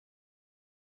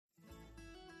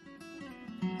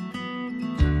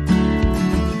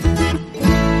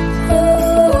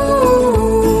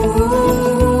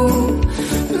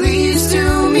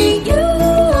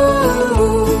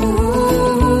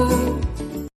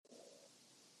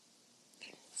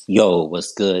Yo,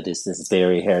 what's good? This is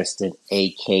Barry Hairston,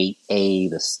 aka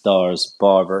the Stars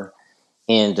Barber,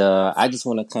 and I just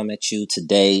want to come at you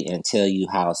today and tell you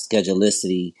how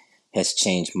Schedulicity has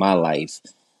changed my life.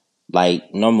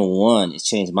 Like, number one, it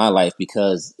changed my life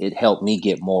because it helped me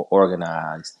get more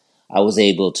organized. I was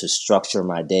able to structure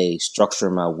my day,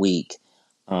 structure my week.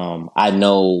 I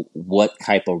know what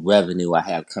type of revenue I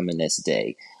have coming this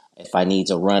day. If I need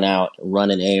to run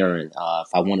an errand, if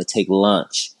I want to take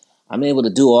lunch, I'm able to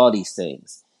do all these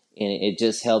things. And it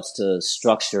just helps to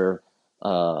structure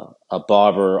a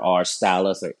barber or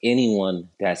stylist or anyone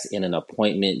that's in an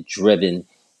appointment driven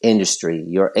industry.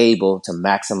 You're able to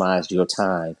maximize your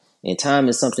time, and time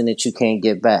is something that you can't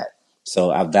get back. So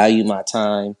I value my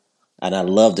time and I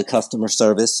love the customer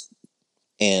service.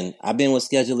 And I've been with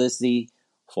Schedulicity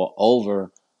for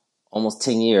over almost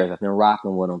 10 years. I've been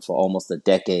rocking with them for almost a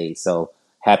decade. So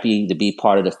happy to be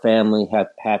part of the family.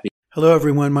 Happy. Hello,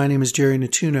 everyone. My name is Jerry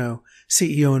Natuno,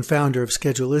 CEO and founder of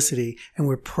Schedulicity, and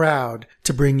we're proud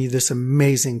to bring you this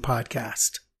amazing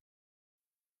podcast.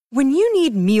 When you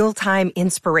need mealtime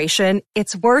inspiration,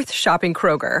 it's worth shopping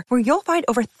Kroger, where you'll find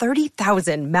over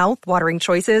 30,000 mouth-watering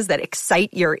choices that excite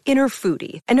your inner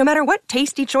foodie. And no matter what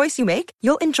tasty choice you make,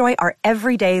 you'll enjoy our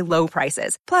everyday low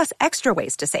prices, plus extra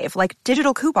ways to save, like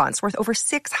digital coupons worth over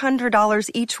 $600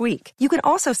 each week. You can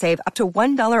also save up to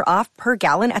 $1 off per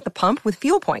gallon at the pump with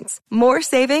fuel points. More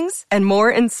savings and more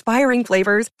inspiring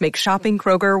flavors make shopping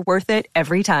Kroger worth it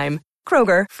every time.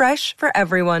 Kroger, fresh for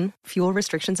everyone. Fuel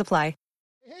restrictions apply.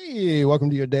 Hey, welcome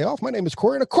to your day off. My name is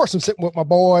Corey, and of course, I'm sitting with my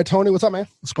boy, Tony. What's up, man?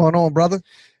 What's going on, brother?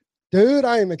 Dude,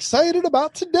 I am excited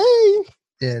about today.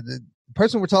 Yeah, the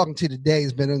person we're talking to today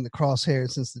has been in the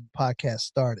crosshairs since the podcast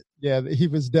started. Yeah, he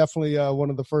was definitely one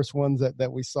of the first ones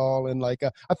that we saw, and I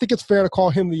think it's fair to call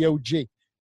him the OG.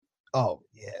 Oh,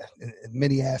 yeah, in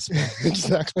many aspects.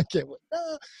 Exactly.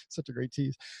 Such a great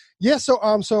tease. Yeah,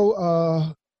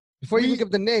 before you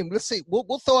give the name, let's see.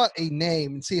 We'll throw out a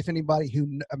name and see if anybody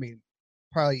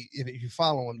probably if you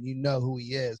follow him, you know who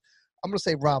he is. I'm going to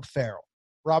say Rob Farrell.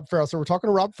 Rob Farrell. So we're talking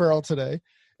to Rob Farrell today.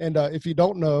 And if you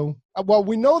don't know, well,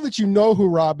 we know that you know who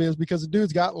Rob is because the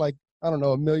dude's got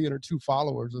 1 million or 2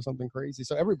 followers or something crazy.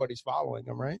 So everybody's following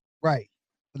him, right? Right.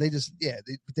 But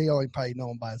they only probably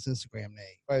know him by his Instagram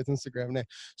name. By his Instagram name.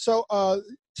 So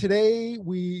today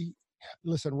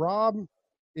Rob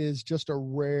is just a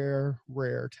rare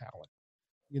talent.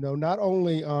 You know, not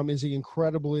only is he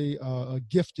incredibly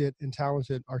gifted and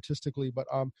talented artistically, but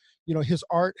his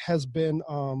art has been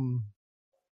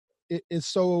it is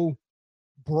so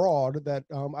broad that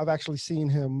I've actually seen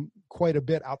him quite a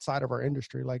bit outside of our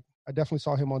industry. Like, I definitely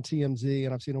saw him on TMZ,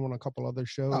 and I've seen him on a couple other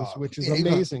shows, which is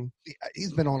amazing.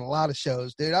 He's been on a lot of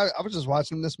shows, dude. I was just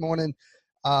watching him this morning,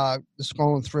 just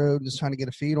scrolling through, just trying to get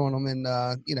a feed on him, and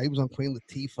he was on Queen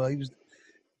Latifah. He was.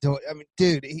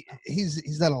 Dude,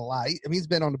 he's done a lot. He's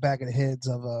been on the back of the heads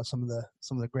of some of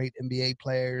the great NBA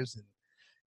players, and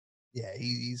yeah,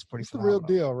 he's pretty. It's the real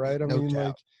deal, right?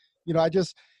 Doubt.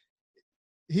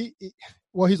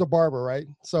 He's a barber, right?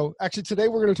 So actually, today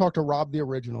we're going to talk to Rob the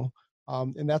Original,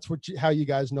 and that's how you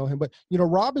guys know him. But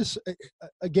Rob is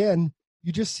again,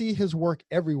 you just see his work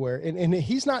everywhere, and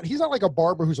he's not like a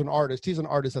barber who's an artist. He's an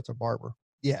artist that's a barber.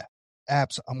 Yeah,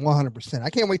 absolutely. I'm 100%. I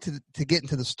can't wait to get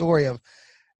into the story of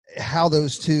how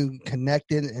those two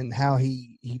connected and how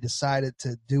he decided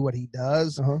to do what he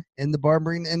does in the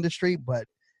barbering industry. But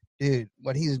dude,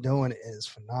 what he's doing is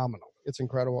phenomenal. It's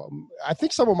incredible. I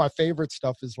think some of my favorite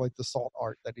stuff is like the salt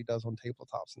art that he does on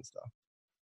tabletops and stuff.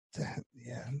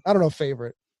 Yeah. I don't know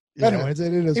favorite. Yeah. Anyways,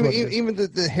 it is even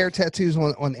the hair tattoos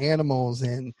on animals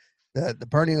and the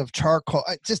burning of charcoal.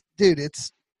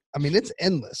 It's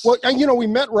endless. Well, we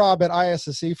met Rob at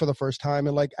ISSE for the first time,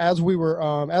 and as we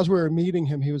were meeting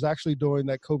him, he was actually doing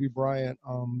that Kobe Bryant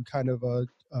kind of a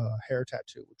hair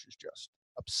tattoo, which is just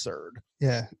absurd.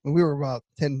 Yeah, we were about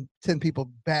 10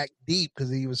 people back deep because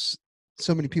he was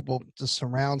so many people just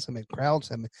surrounds him and crowds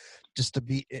him just to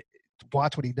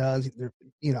watch what he does.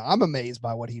 I'm amazed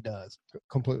by what he does.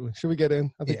 Completely. Should we get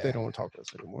in? I think they don't want to talk to us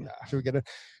anymore. Nah. Should we get in?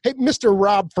 Hey, Mr.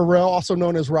 Rob Farrell, also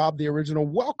known as Rob the Original,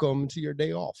 welcome to your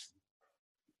day off.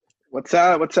 What's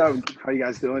up? How you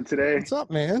guys doing today? What's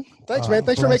up, man? Thanks, man.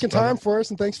 Thanks for making time for us,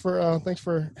 and thanks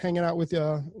for hanging out with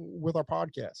our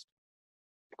podcast.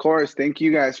 Of course. Thank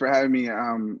you guys for having me.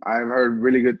 I've heard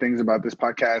really good things about this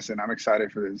podcast, and I'm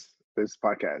excited for this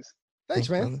podcast. Thanks,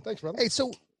 man. Thanks, brother. Hey,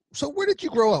 so where did you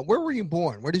grow up? Where were you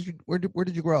born? Where did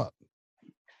you grow up?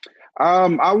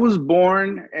 I was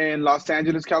born in Los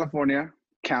Angeles, California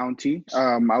County.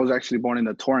 I was actually born in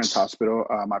the Torrance Hospital.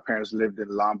 My parents lived in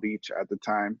Long Beach at the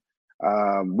time.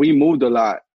 We moved a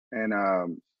lot, and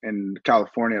in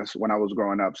California when I was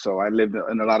growing up. So I lived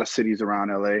in a lot of cities around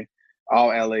LA,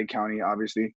 all LA County,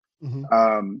 obviously.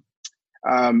 Mhm.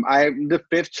 I'm the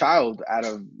fifth child out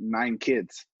of 9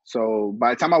 kids. So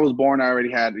by the time I was born, I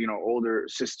already had, older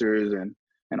sisters and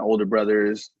older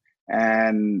brothers.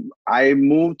 And I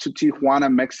moved to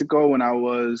Tijuana, Mexico when I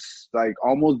was like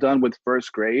almost done with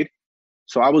first grade.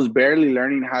 So I was barely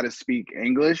learning how to speak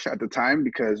English at the time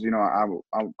because,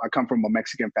 I come from a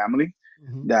Mexican family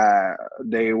Mhm. that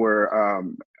they were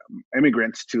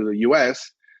immigrants to the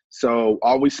U.S. So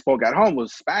all we spoke at home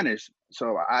was Spanish.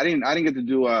 So I didn't get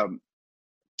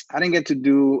to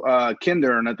do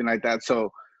kinder or nothing like that.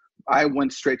 So I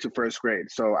went straight to first grade.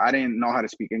 So I didn't know how to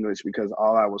speak English because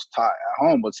all I was taught at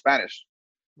home was Spanish.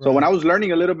 So when Right. I was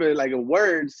learning a little bit like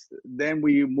words, then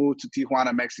we moved to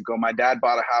Tijuana, Mexico. My dad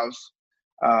bought a house.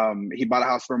 He bought a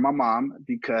house for my mom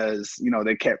because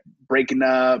they kept breaking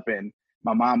up, and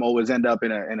my mom always ended up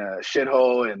in a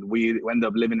shithole, and we ended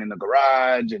up living in the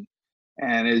garage,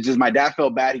 and it's just my dad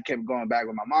felt bad. He kept going back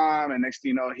with my mom, and next thing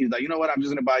you know, he's like, you know what? I'm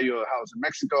just gonna buy you a house in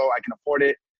Mexico. I can afford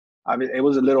it. I mean, it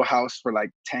was a little house for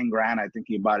like 10 grand. I think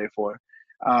he bought it for,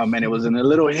 and it was in a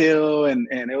little hill, and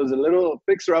it was a little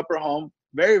fixer upper home,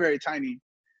 very very tiny,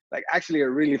 like actually a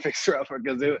really fixer upper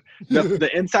because the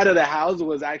inside of the house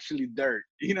was actually dirt.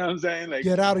 You know what I'm saying? Like,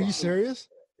 Get out. Are you serious?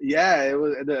 yeah, it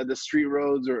was the street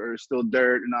roads are still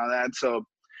dirt and all that. So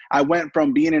I went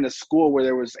from being in a school where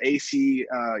there was AC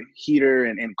heater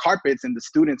and carpets, and the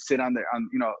students sit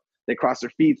they cross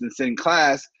their feet and sit in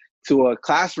class, to a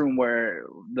classroom where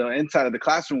the inside of the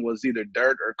classroom was either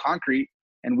dirt or concrete,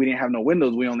 and we didn't have no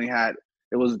windows. We only had,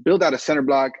 it was built out of center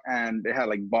block, and they had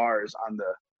like bars on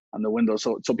the windows,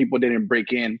 so people didn't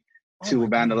break in to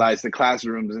vandalize the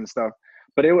classrooms and stuff.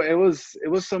 But it was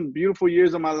some beautiful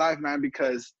years of my life, man,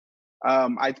 because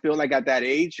I feel like at that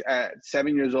age, at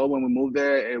 7 years old when we moved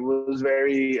there, it was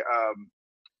very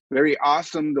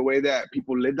awesome the way that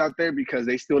people lived out there because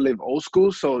they still live old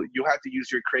school. So you have to use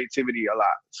your creativity a lot.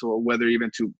 So whether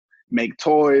even to make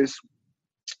toys,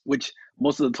 which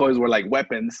most of the toys were like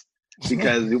weapons,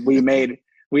 because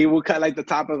we would cut like the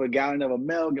top of a gallon of a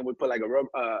milk, and we put like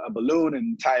a balloon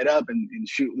and tie it up and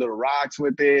shoot little rocks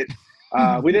with it.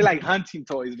 We did like hunting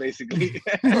toys basically.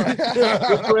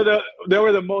 They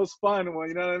were the most fun one,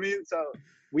 you know what I mean? So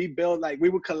we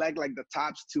would collect like the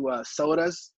tops to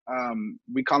sodas.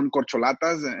 We call them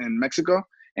corcholatas in Mexico,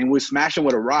 and we smash them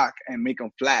with a rock and make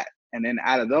them flat. And then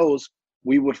out of those,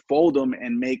 we would fold them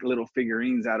and make little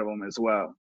figurines out of them as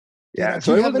well. Yeah.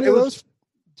 Do you have any of those?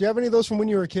 Do you have any of those from when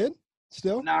you were a kid?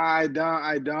 Still? No, I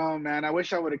don't, man. I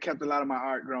wish I would have kept a lot of my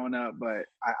art growing up, but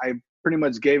I pretty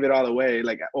much gave it all away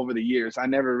like over the years. I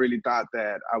never really thought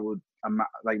that I would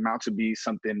amount to be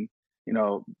something,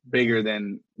 bigger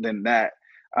than that.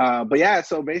 But yeah,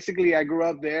 so basically I grew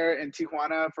up there in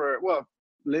Tijuana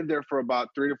lived there for about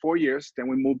 3 to 4 years. Then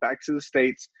we moved back to the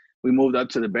States. We moved up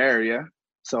to the Bay Area.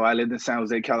 So I lived in San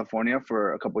Jose, California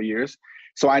for a couple of years.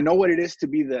 So I know what it is to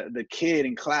be the kid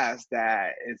in class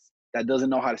that doesn't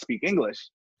know how to speak English.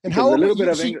 And how old were you?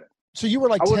 English. So you were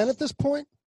like 10 at this point?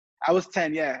 I was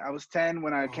 10, yeah. I was 10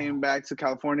 when I came back to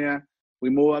California.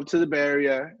 We moved up to the Bay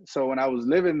Area. So when I was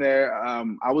living there,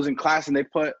 I was in class, and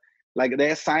they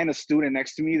assigned a student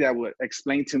next to me that would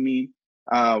explain to me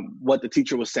what the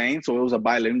teacher was saying. So it was a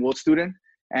bilingual student.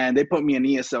 And they put me in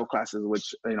ESL classes,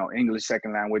 which, English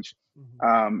second language.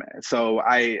 So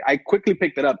I quickly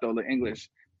picked it up, though, the English,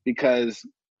 because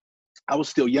I was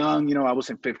still young. I was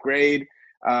in 5th grade.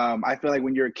 I feel like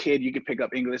when you're a kid, you can pick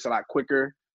up English a lot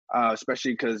quicker,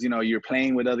 especially because, you're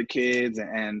playing with other kids.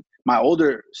 And my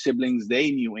older siblings,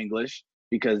 they knew English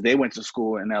because they went to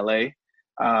school in LA.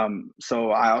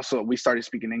 So we started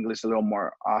speaking English a little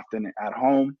more often at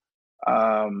home.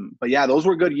 But yeah, those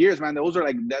were good years, man. Those are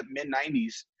like that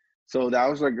mid-90s. So that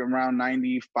was like around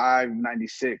 95,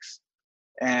 96.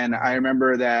 And I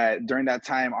remember that during that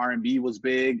time, R&B was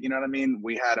big. You know what I mean?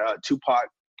 We had Tupac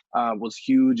was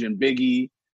huge, and Biggie.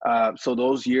 So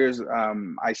those years,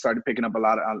 I started picking up a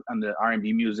lot on the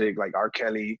R&B music, like R.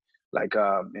 Kelly, like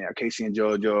Casey and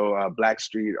JoJo,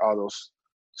 Blackstreet, all those.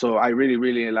 So I really,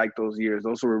 really liked those years.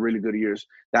 Those were really good years.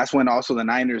 That's when also the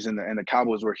Niners and the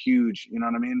Cowboys were huge. You know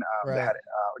what I mean? Right. They had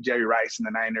Jerry Rice and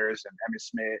the Niners, and Emmitt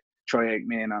Smith, Troy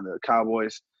Aikman on the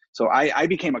Cowboys. So I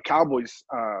became a Cowboys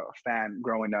fan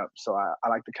growing up. So I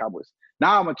like the Cowboys.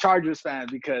 Now I'm a Chargers fan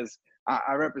because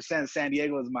I represent San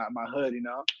Diego as my hood,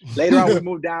 Later on, we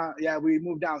moved down. Yeah, we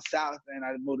moved down south, and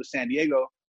I moved to San Diego.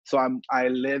 So I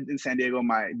lived in San Diego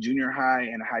my junior high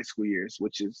and high school years,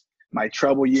 which is my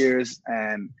trouble years.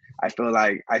 And I feel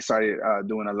like I started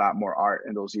doing a lot more art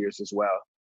in those years as well,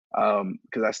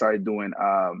 because I started doing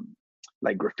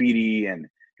like graffiti and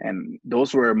And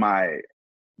those were I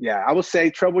would say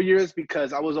trouble years,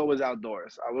 because I was always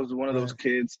outdoors. I was one of those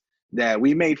kids that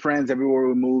we made friends everywhere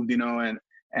we moved,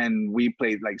 and we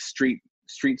played like street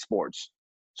sports.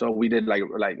 So we did like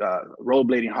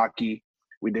rollerblading, hockey.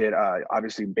 We did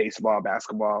obviously baseball,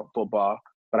 basketball, football,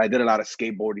 but I did a lot of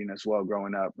skateboarding as well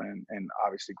growing up, and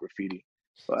obviously graffiti.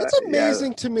 But it's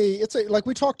amazing to me. It's like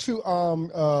we talked to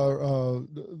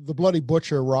the Bloody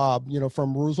Butcher, Rob,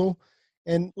 from Ruzel,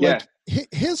 and like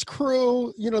his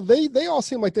crew, they all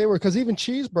seem like they were, because even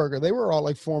Cheeseburger, they were all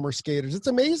like former skaters. It's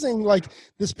amazing, like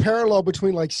this parallel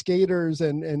between like skaters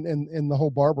and the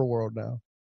whole barber world now.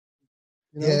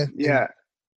 Yeah,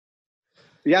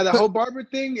 the whole barber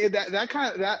thing,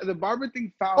 the barber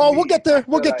thing found Oh, me. we'll get there.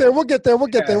 We'll get there.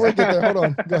 Hold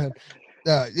on. Go ahead.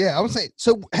 I would say,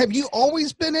 so have you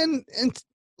always been in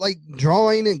like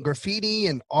drawing and graffiti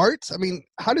and arts? I mean,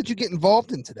 how did you get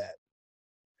involved into that?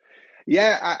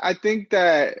 Yeah, I think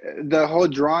that the whole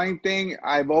drawing thing,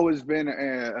 I've always been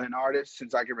an artist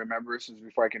since I can remember, since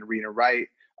before I can read and write.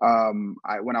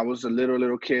 When I was a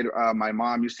little kid, my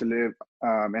mom used to live,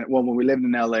 when we lived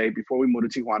in LA, before we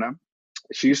moved to Tijuana,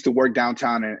 she used to work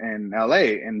downtown in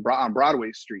LA on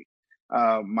Broadway Street.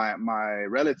 My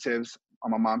relatives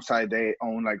on my mom's side, they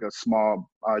own like a small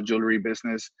jewelry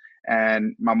business,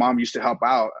 and my mom used to help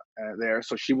out there.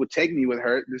 So she would take me with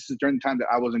her. This is during the time that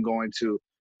I wasn't going to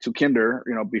kinder,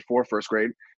 before first grade.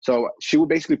 So she would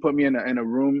basically put me in a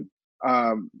room,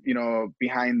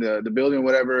 behind the building or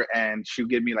whatever, and she would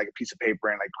give me like a piece of paper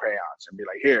and like crayons and be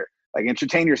like, here, like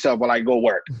entertain yourself while I go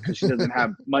work, because she doesn't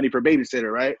have money for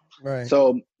babysitter, right? Right.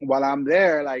 So while I'm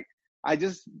there, like I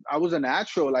was a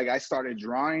natural. Like I started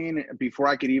drawing before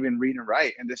I could even read and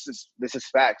write, and this is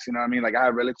facts. You know what I mean? Like I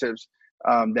have relatives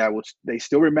they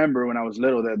still remember when I was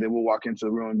little, that they would walk into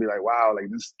the room and be like, wow, like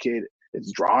this kid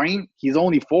is drawing. He's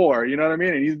only 4, you know what I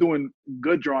mean? And he's doing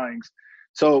good drawings.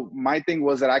 So my thing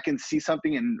was that I can see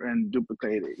something and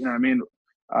duplicate it. You know what I mean?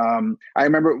 I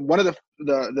remember one of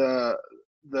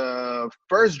the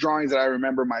first drawings that I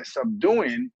remember myself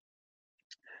doing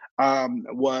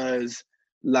was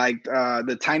like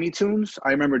the Tiny Toons. I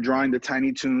remember drawing the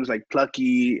Tiny Toons, like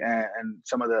Plucky and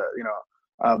some of the,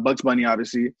 Bugs Bunny,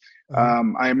 obviously.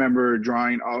 I remember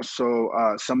drawing also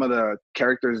some of the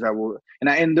characters that were,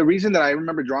 and the reason that I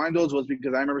remember drawing those was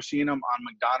because I remember seeing them on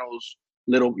McDonald's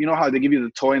little, how they give you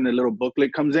the toy and the little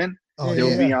booklet comes in. They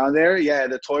will be on there. Yeah,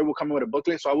 the toy will come in with a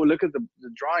booklet. So I would look at the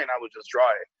drawing, I would just draw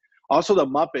it. Also the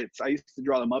Muppets. I used to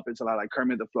draw the Muppets a lot, like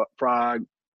Kermit the Frog.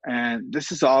 And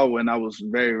this is all when I was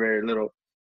very, very little.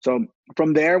 So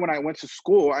from there, when I went to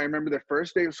school, I remember the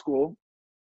first day of school,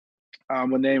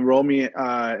 when they enrolled me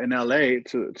in LA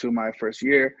to my first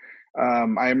year.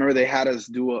 I remember they had us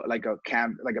do a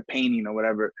painting or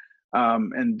whatever.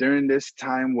 And during this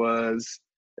time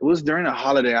it was during a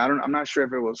holiday. I'm not sure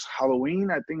if it was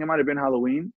Halloween. I think it might have been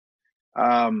Halloween.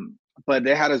 But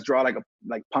they had us draw like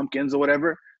pumpkins or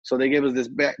whatever. So they gave us this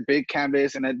big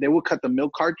canvas, and they would cut the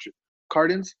milk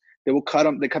cartons. They will cut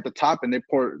them. They cut the top and they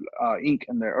pour ink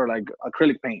in there, or like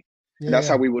acrylic paint. And that's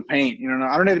how we would paint.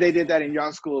 I don't know if they did that in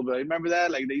your school, but remember that?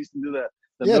 Like they used to do the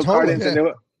milk cartons, and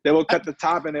they will cut the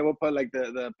top and they will put like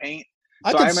the paint.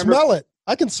 So I smell it.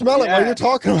 I can smell it while you're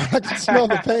talking about it. I can smell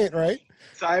the paint, right?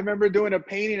 So I remember doing a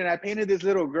painting, and I painted this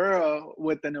little girl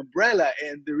with an umbrella.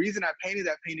 And the reason I painted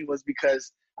that painting was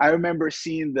because I remember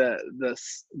seeing the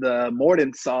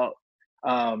Mordant salt.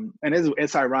 And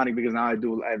it's ironic because now I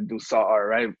do salt art,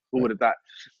 right? Who would have thought?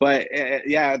 But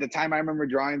at the time I remember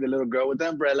drawing the little girl with the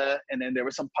umbrella, and then there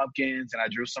were some pumpkins, and I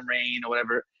drew some rain or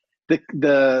whatever. The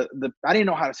I didn't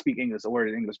know how to speak English, the word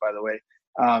in English, by the way.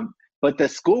 But the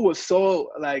school was so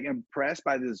like impressed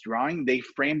by this drawing, they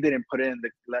framed it and put it in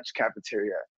the lunch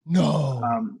cafeteria. No.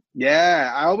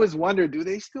 I always wonder, do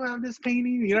they still have this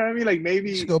painting? You know what I mean? Like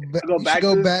maybe go back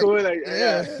to the school. Like,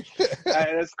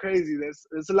 that's crazy.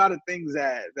 There's a lot of things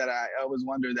that I always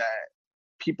wonder that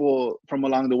people from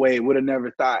along the way would have never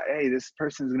thought, hey, this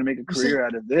person's gonna make a career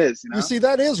out of this. You see,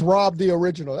 that is Rob the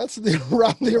original. That's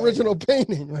Rob the original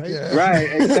painting, right? Yeah. Right,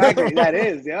 exactly. That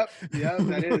is. Yep,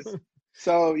 that is.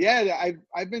 So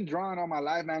I've been drawing all my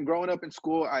life, man. Growing up in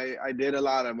school, I did a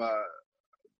lot of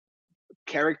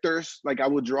characters. Like I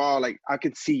would draw, like I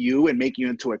could see you and make you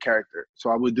into a character. So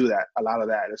I would do that, a lot of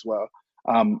that as well.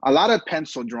 A lot of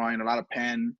pencil drawing, a lot of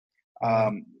pen,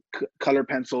 color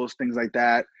pencils, things like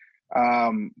that.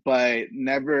 But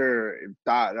never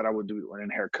thought that I would do it in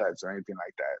haircuts or anything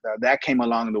like that. That came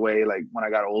along the way, like when I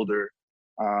got older.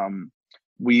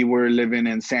 We were living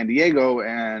in San Diego,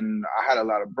 and I had a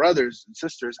lot of brothers and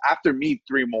sisters. After me,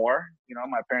 3 more.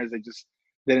 My parents,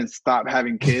 didn't stop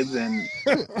having kids, and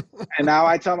now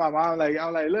I tell my mom, like,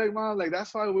 I'm like, look, mom, like,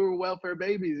 that's why we were welfare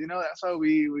babies, you know, that's why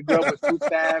we grew up with food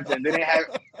stamps and didn't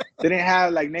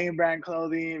have like name brand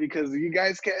clothing, because you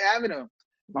guys kept having them.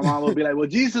 My mom would be like, well,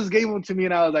 Jesus gave them to me,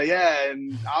 and I was like, yeah,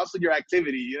 and also your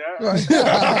activity, you know.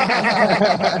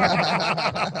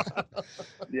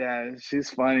 Yeah, she's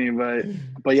funny,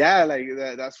 but yeah, like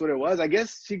that's what it was. I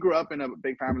guess she grew up in a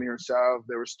big family herself.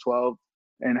 There was 12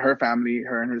 in her family,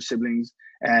 her and her siblings.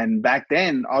 And back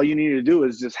then, all you needed to do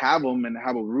is just have them and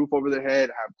have a roof over their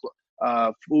head,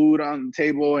 have food on the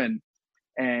table, and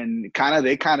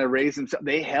they kind of raised themselves.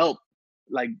 They help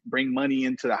like bring money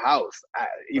into the house,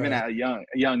 even at a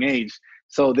young age.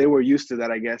 So they were used to that,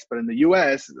 I guess. But in the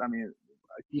U.S., I mean,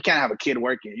 you can't have a kid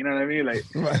working. You know what I mean? Like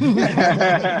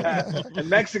in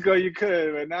Mexico, you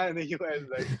could, but not in the U.S.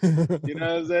 Like, you know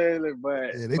what I'm saying? Like,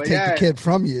 but they take the kid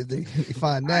from you. They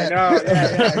find that. I know.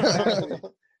 Yeah,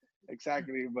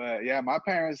 exactly. But yeah, my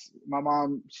parents, my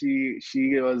mom, she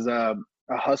was a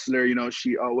hustler. You know,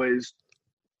 she always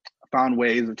found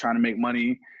ways of trying to make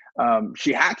money.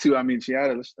 She had to. I mean, she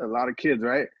had a lot of kids,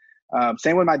 right?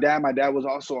 Same with my dad. My dad was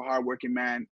also a hardworking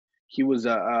man. He was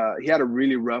he had a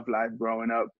really rough life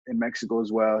growing up in Mexico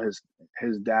as well.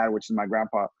 His dad, which is my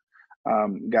grandpa,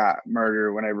 got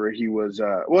murdered whenever he was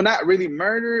well, not really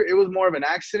murder. It was more of an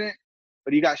accident,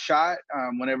 but he got shot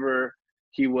whenever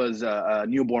he was a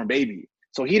newborn baby.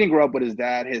 So he didn't grow up with his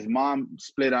dad. His mom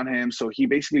split on him. So he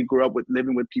basically grew up with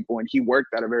living with people, and he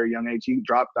worked at a very young age. He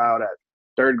dropped out at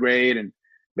 3rd grade and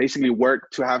basically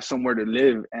worked to have somewhere to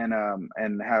live and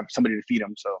have somebody to feed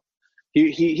him. So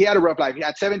he had a rough life.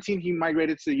 At 17, he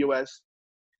migrated to the U.S.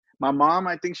 My mom,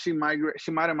 I think she might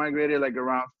have migrated like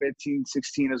around 15,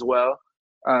 16 as well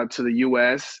to the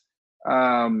U.S.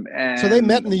 And so they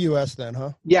met in the U.S. then,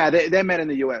 huh? Yeah, they met in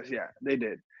the U.S. Yeah, they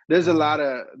did. There was a lot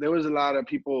of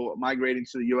people migrating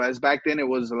to the U.S. Back then. It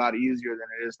was a lot easier than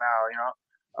it is now, you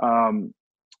know.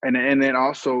 And then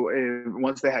also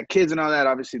once they had kids and all that,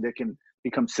 obviously they can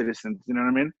become citizens. You know what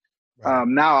I mean? Right.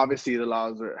 Now, obviously, the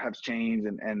laws have changed,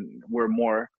 and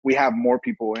we have more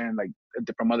people in, like,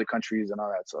 from other countries and all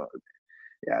that. So,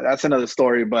 yeah, that's another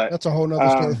story. But that's a whole nother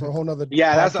story for a whole nother.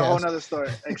 Yeah, podcast. That's a whole nother story.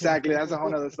 Exactly, that's a whole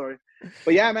nother story.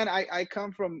 But yeah, man, I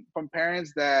come from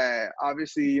parents that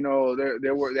obviously, you know,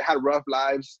 they had rough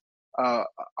lives.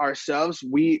 Ourselves,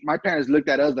 my parents looked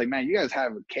at us like, man, you guys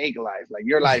have a cake life. Like,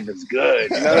 your life is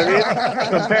good. You know what I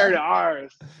mean? Compared to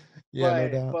ours. Yeah, no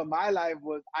doubt. But my life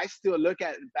was, I still look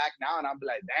at it back now and I'm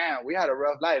like, damn, we had a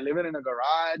rough life, living in a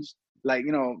garage, like,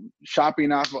 you know,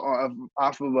 shopping off of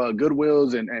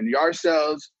Goodwills and yard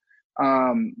sales.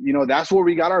 You know, that's where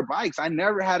we got our bikes. I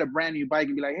never had a brand new bike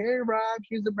and be like, hey, Rob,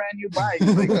 here's a brand new bike.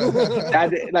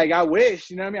 Like, I wish,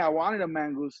 you know what I mean? I wanted a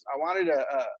Mangoose. I wanted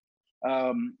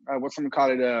what's someone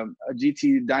call it, a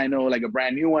GT dyno, like a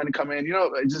brand new one to come in, you know,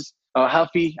 just a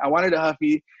Huffy. I wanted a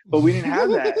Huffy, but we didn't have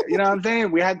that. You know what I'm saying?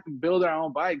 We had to build our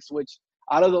own bikes, which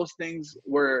out of those things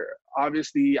were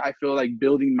obviously, I feel like,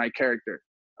 building my character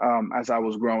as I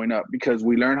was growing up, because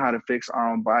we learned how to fix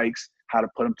our own bikes, how to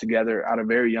put them together at a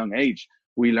very young age.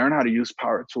 We learned how to use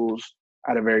power tools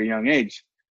at a very young age,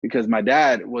 because my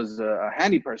dad was a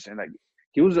handy person. Like,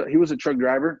 he was a truck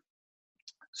driver.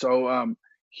 So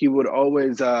he would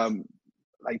always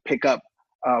like pick up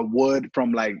wood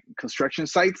from like construction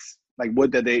sites, like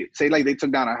wood that they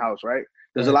took down a house, right?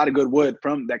 There's a lot of good wood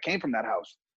that came from that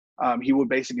house. He would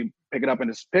basically pick it up in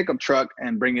his pickup truck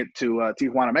and bring it to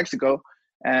Tijuana, Mexico.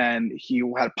 And he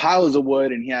had piles of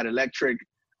wood, and he had electric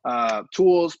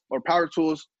tools or power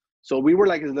tools. So we were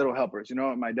like his little helpers, you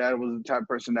know. My dad was the type of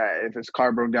person that if his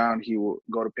car broke down, he would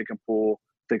go to pick and pull,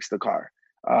 fix the car.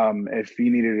 If he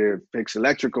needed to fix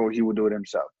electrical, he would do it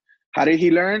himself. How did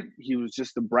he learn? He was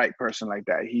just a bright person like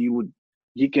that.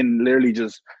 He can literally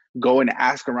just go and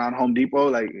ask around Home Depot,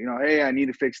 like, you know, hey, I need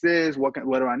to fix this. What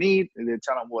do I need? And they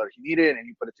tell him what he needed, and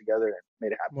he put it together and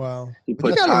made it happen. Wow. You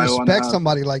gotta respect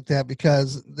somebody like that,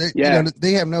 because you know,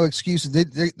 they have no excuses.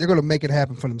 They're going to make it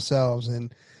happen for themselves.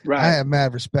 And I have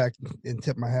mad respect and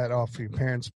tip my hat off for your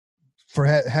parents for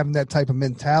having that type of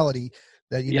mentality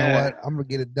that, you know what, I'm going to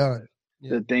get it done.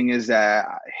 The thing is that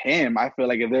I feel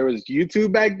like if there was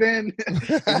YouTube back then,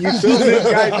 and you saw this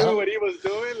guy doing what he was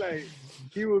doing, like,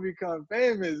 he would become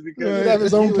famous, because he'd have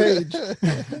his own page.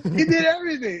 He did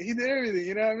everything.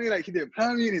 You know what I mean? Like, he did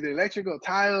plumbing, he did electrical,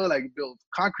 tile, like, built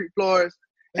concrete floors.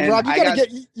 And Rob,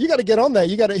 you gotta get on that.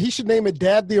 He should name it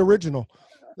Dad the Original.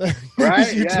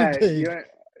 Right?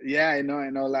 Yeah, I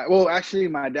know. Like, well, actually,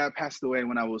 my dad passed away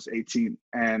when I was 18,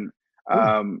 and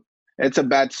it's a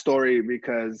bad story,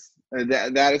 because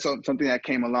that is something that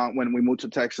came along when we moved to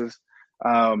Texas.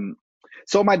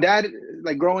 So my dad,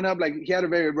 like growing up, like he had a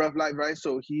very rough life, right?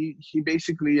 So he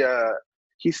basically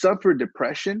he suffered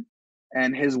depression,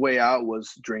 and his way out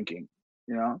was drinking.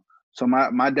 You know, so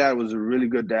my dad was a really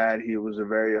good dad. He was a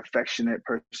very affectionate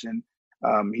person.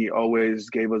 He always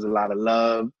gave us a lot of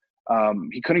love.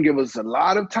 He couldn't give us a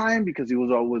lot of time because he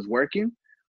was always working,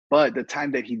 but the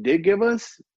time that he did give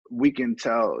us, we can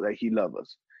tell that he loved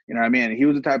us. You know what I mean? He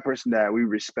was the type of person that we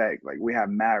respect. Like we have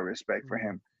mad respect for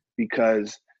him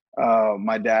because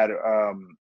my dad,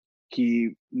 he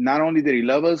not only did he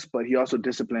love us, but he also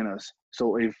disciplined us.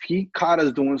 So if he caught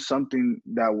us doing something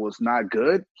that was not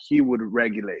good, he would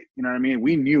regulate. You know what I mean?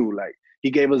 We knew, like, he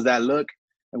gave us that look,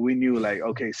 and we knew, like,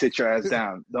 okay, sit your ass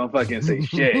down. Don't fucking say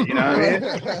shit. You know what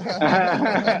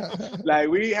I mean? Like,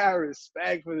 we have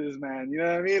respect for this man. You know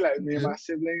what I mean? Like, me and my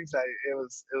siblings, like, it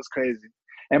was crazy.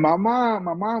 And my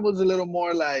mom was a little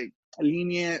more like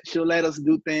lenient. She'll let us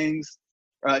do things.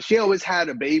 She always had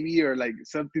a baby or like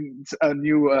something, a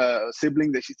new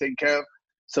sibling that she's taking care of.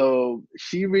 So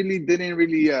she really didn't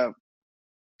really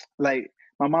like.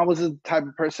 My mom was the type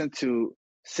of person to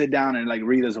sit down and like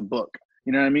read us a book.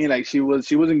 You know what I mean? Like she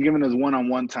wasn't giving us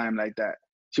one-on-one time like that.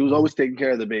 She was always taking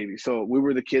care of the baby. So we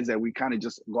were the kids that we kind of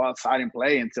just go outside and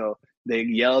play until they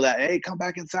yelled at, "Hey, come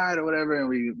back inside" or whatever, and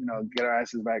we get our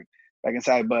asses back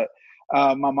inside. But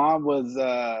my mom was.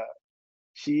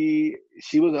 She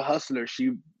was a hustler.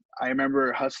 I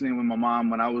remember hustling with my mom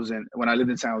when I lived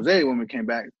in San Jose. When we came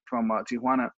back from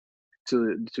Tijuana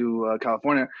to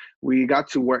California, I got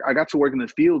to work in the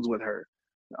fields with her,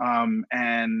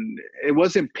 and it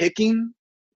wasn't picking,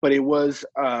 but it was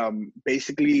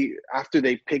basically after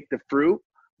they picked the fruit,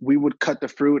 we would cut the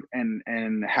fruit and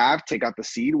take out the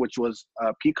seed, which was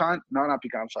pecan. No, not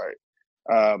pecan. I'm sorry,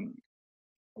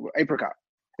 apricot.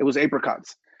 It was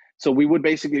apricots. So we would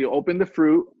basically open the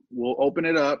fruit, we'll open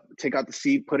it up, take out the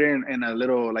seed, put it in a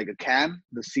little, like a can,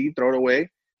 the seed, throw it away.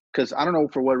 Because I don't know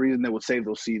for what reason they would save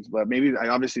those seeds, but maybe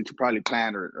obviously to probably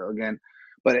plant or again.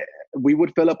 But we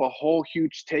would fill up a whole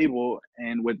huge table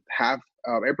and with half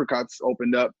apricots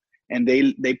opened up, and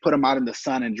they put them out in the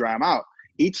sun and dry them out.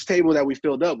 Each table that we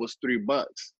filled up was $3.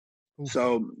 Oof.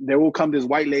 So there will come this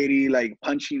white lady like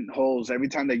punching holes every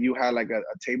time that you had like a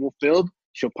table filled.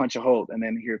 She'll punch a hole, and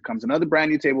then here comes another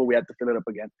brand new table. We have to fill it up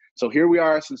again. So here we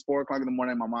are since 4:00 in the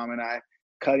morning, my mom and I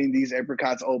cutting these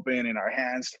apricots open and our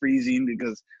hands freezing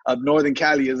because up northern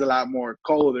Cali is a lot more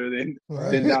colder than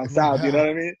down south. You know what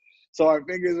I mean? So our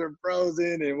fingers are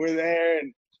frozen and we're there.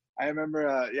 And I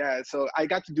remember, so I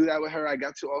got to do that with her. I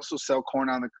got to also sell corn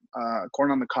on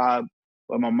the cob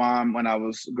with my mom when I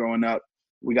was growing up.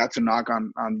 We got to knock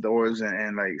on doors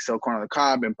and like sell corn on the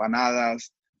cob, empanadas,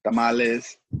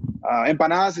 tamales.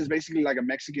 Empanadas is basically like a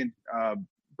Mexican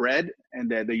bread, and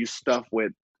they use stuff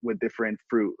with different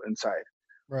fruit inside.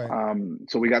 Right.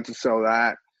 So we got to sell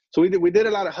that. So we did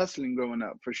a lot of hustling growing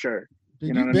up for sure. Dude,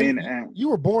 you know what I mean? And you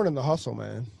were born in the hustle,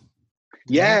 man.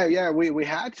 Yeah. We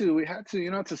had to,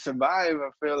 to survive. I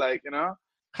feel like,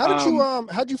 How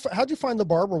did how'd you find the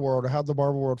barber world, or how'd the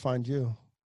barber world find you?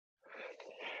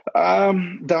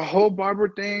 The whole barber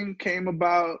thing came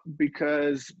about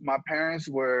because my parents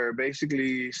were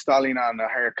basically stalling on a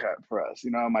haircut for us.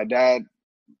 My dad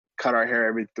cut our hair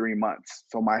every 3 months.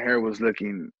 So my hair was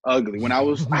looking ugly.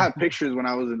 I had pictures when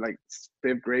I was in like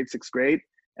 5th grade, 6th grade,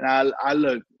 and I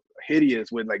looked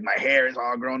hideous with like my hair is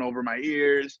all grown over my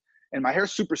ears and my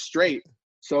hair's super straight.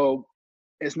 So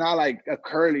it's not like a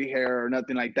curly hair or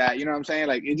nothing like that. You know what I'm saying?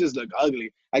 Like it just looked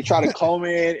ugly. I tried to comb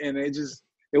it and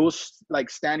it was like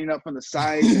standing up from the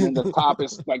side, and then the top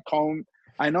is like combed.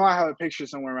 I know I have a picture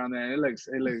somewhere around there. It looks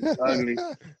ugly.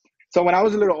 So when I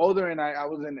was a little older and I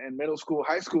was in middle school,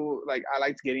 high school, like I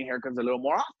liked getting haircuts a little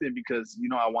more often because,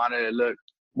 I wanted to look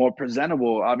more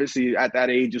presentable. Obviously at that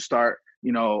age, you start,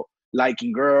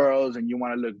 liking girls and you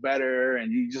want to look better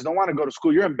and you just don't want to go to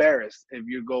school. You're embarrassed if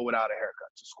you go without a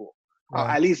haircut to school.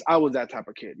 Right. At least I was that type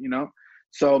of kid,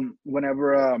 So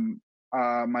whenever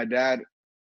my dad,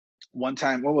 one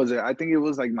time, what was it? I think it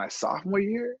was like my sophomore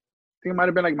year. I think it might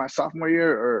have been like my sophomore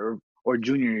year or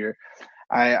junior year.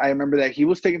 I remember that he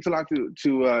was taking too long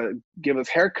to give us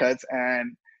haircuts,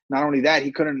 and not only that,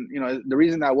 he couldn't. The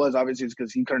reason that was obviously is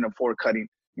because he couldn't afford cutting,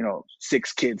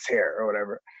 6 kids' hair or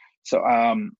whatever. So,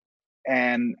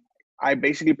 and I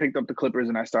basically picked up the clippers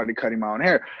and I started cutting my own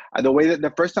hair.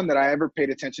 The first time that I ever paid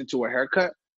attention to a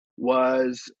haircut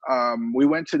was we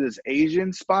went to this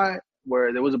Asian spot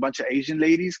where there was a bunch of Asian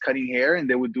ladies cutting hair, and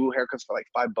they would do haircuts for like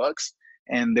 $5,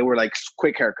 and they were like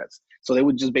quick haircuts. So they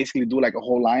would just basically do like a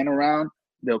whole line around.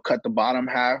 They'll cut the bottom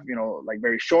half, like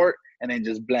very short, and then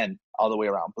just blend all the way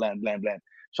around, blend.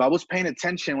 So I was paying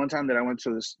attention one time that I went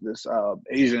to this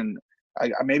Asian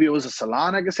maybe it was a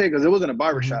salon, I could say, because it wasn't a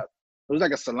barbershop. It was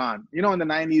like a salon. You know, in the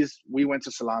 90s, we went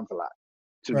to salons a lot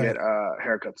to get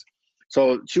haircuts.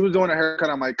 So she was doing a haircut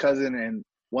on my cousin, and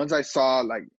once I saw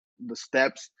like the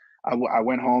steps, I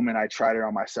went home and I tried it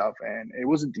on myself, and it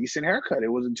was a decent haircut. It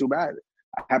wasn't too bad.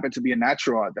 I happened to be a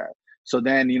natural at that. So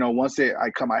then, you know, once I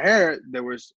cut my hair, there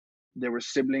were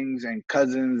siblings and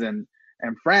cousins and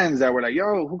friends that were like,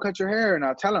 yo, who cut your hair? And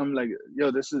I'll tell them like, yo,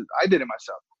 I did it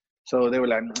myself. So they were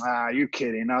like, you're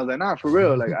kidding. And I was like, nah, for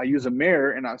real. Like, I use a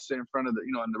mirror and I sit in front of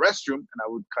in the restroom, and I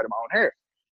would cut my own hair.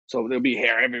 So there'll be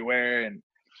hair everywhere.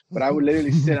 But I would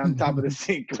literally sit on top of the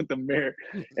sink with the mirror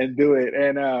and do it.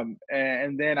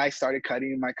 And then I started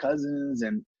cutting my cousins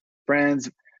and friends,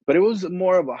 but it was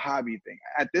more of a hobby thing.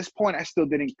 At this point,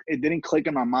 it didn't click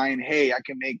in my mind, hey, I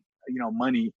can make,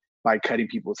 money by cutting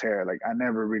people's hair. Like, I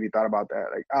never really thought about that.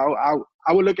 Like,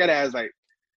 I would look at it as like,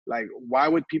 why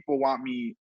would people want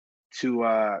me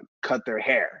to cut their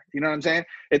hair? You know what I'm saying?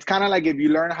 It's kind of like if you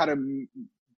learn how to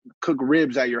cook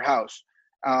ribs at your house,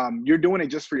 you're doing it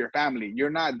just for your family.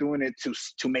 You're not doing it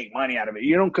to make money out of it.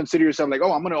 You don't consider yourself like,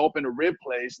 oh, I'm going to open a rib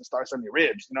place and start selling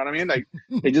ribs. You know what I mean? Like,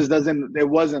 it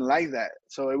wasn't like that.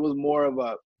 So it was more of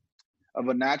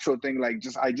a natural thing. Like,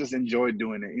 I just enjoyed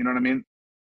doing it. You know what I mean?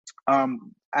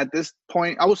 At this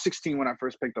point, I was 16 when I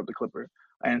first picked up the clipper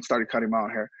and started cutting my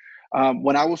own hair.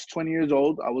 When I was 20 years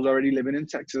old, I was already living in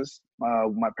Texas.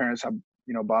 My parents have,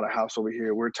 bought a house over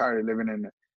here. We're tired of living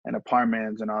in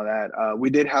apartments and all that. We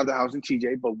did have the house in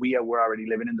TJ, but we were already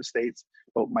living in the States.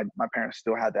 But my parents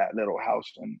still had that little house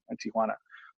in Tijuana,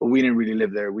 but we didn't really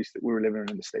live there. We were living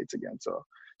in the States again.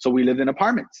 So we lived in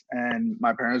apartments, and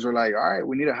my parents were like, all right,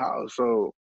 we need a house.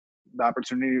 So the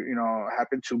opportunity,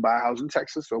 happened to buy a house in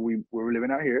Texas. So we were living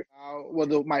out here.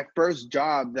 My first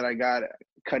job that I got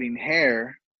cutting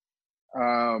hair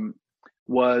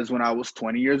was when I was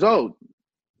 20 years old.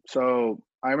 So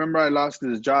I remember I lost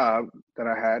this job that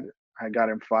I had. I got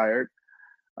him fired.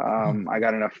 I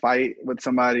got in a fight with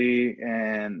somebody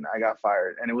and I got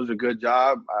fired. And it was a good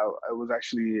job. It was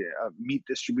actually a meat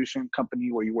distribution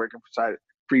company where you work inside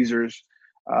freezers.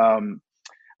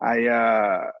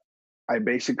 I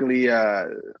basically I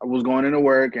was going into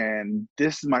work, and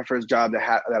this is my first job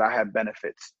that I had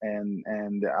benefits, and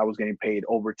I was getting paid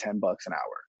over $10 an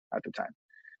hour at the time.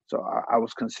 So I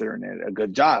was considering it a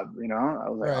good job, I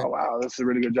was like, oh, wow, this is a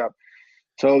really good job.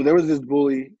 So there was this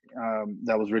bully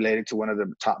that was related to one of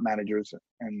the top managers.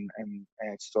 And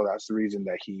so that's the reason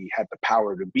that he had the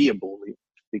power to be a bully,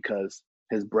 because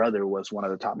his brother was one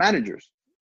of the top managers.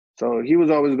 So he was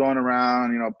always going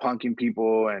around, punking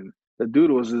people. And the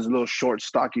dude was this little short,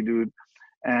 stocky dude.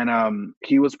 And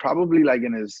he was probably like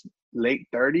in his late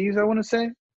 30s, I want to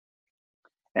say.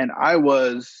 And I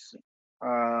was...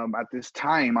 at this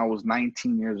time, I was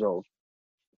 19 years old.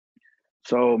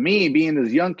 So me being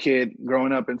this young kid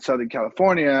growing up in Southern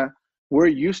California, we're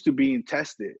used to being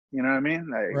tested. You know what I mean?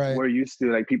 Like, we're used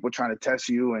to like people trying to test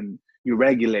you and you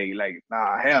regulate. Like,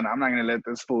 nah, hell no, I'm not gonna let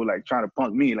this fool like try to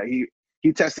punk me. Like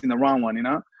he testing the wrong one,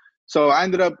 So I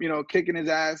ended up, kicking his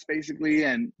ass basically,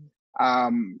 and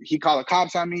he called the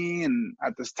cops on me. And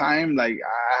at this time, like,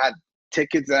 I had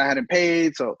tickets that I hadn't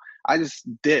paid, so I just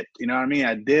dipped, you know what I mean?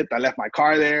 I dipped, I left my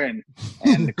car there, and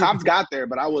the cops got there,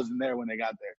 but I wasn't there when they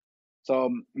got there. So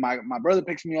my brother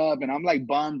picks me up, and I'm like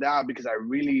bummed out because I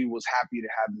really was happy to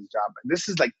have this job. This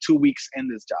is like 2 weeks in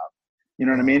this job, you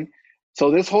know what I mean? So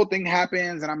this whole thing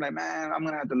happens, and I'm like, man, I'm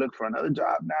going to have to look for another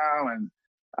job now. And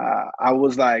I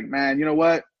was like, man, you know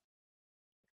what?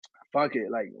 Fuck it.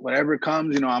 Like, whatever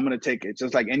comes, I'm going to take it.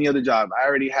 Just like any other job. I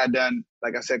already had done,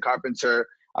 like I said, carpenter.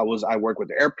 I worked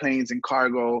with airplanes and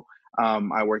cargo.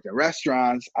 I worked in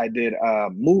restaurants. I did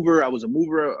mover. I was a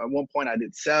mover at one point. I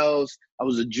did sales. I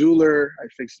was a jeweler. I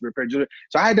repair jewelry.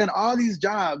 So I had done all these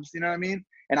jobs, you know what I mean?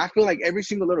 And I feel like every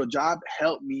single little job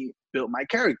helped me build my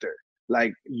character.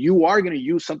 Like, you are going to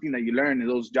use something that you learn in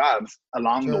those jobs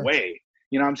along the way.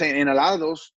 You know what I'm saying? And a lot of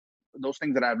those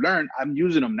things that I've learned, I'm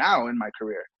using them now in my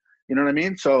career. You know what I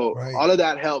mean? So all of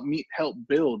that helped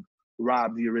build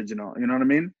Rob the Original. You know what I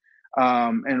mean?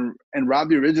 And Rob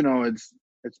the Original, it's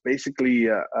basically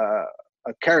a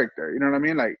character. You know what I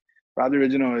mean? Like, Rob the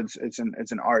Original, it's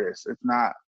an artist. It's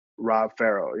not Rob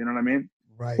Farrow. You know what I mean?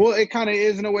 Right. Well, it kind of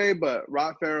is in a way, but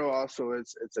Rob Farrow also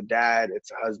it's a dad,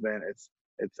 it's a husband, it's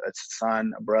a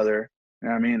son, a brother. You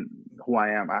know what I mean? Who I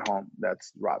am at home,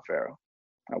 that's Rob Farrow,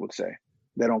 I would say.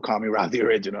 They don't call me Rob the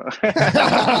Original.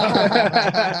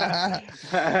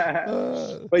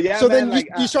 But yeah. So man, then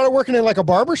you started working in like a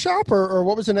barber shop, or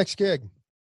what was the next gig? The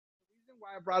reason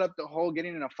why I brought up the whole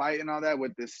getting in a fight and all that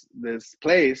with this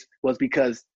place was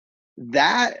because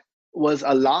that was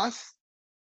a loss,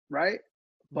 right?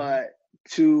 But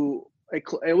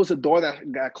it was a door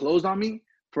that got closed on me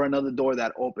for another door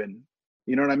that opened.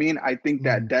 You know what I mean? I think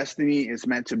that destiny is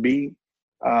meant to be.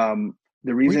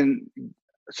 The reason,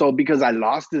 so because I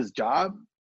lost this job,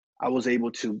 I was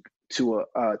able to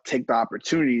take the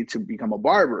opportunity to become a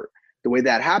barber. The way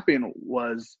that happened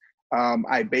was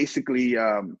I basically,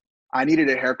 I needed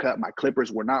a haircut. My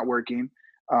clippers were not working.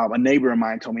 A neighbor of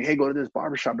mine told me, hey, go to this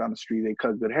barbershop down the street. They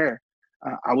cut good hair.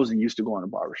 I wasn't used to going to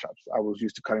barbershops. I was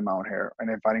used to cutting my own hair. And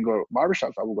if I didn't go to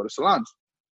barbershops, I would go to salons.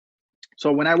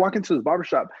 So when I walk into this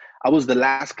barbershop, I was the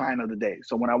last client of the day.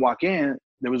 So when I walk in,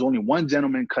 there was only one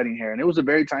gentleman cutting hair. And it was a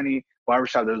very tiny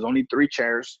barbershop. There was only 3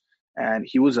 chairs. And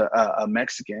he was a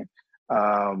Mexican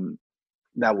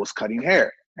that was cutting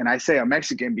hair. And I say a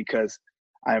Mexican because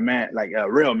I meant like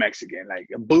a real Mexican, like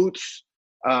boots,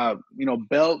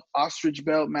 belt, ostrich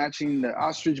belt matching the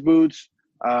ostrich boots,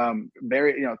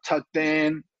 very, tucked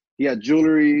in. He had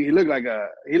jewelry. He looked like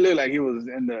he was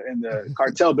in the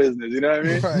cartel business. You know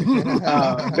what I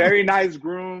mean? Very nice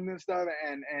groomed and stuff.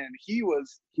 And he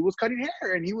was cutting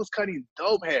hair, and he was cutting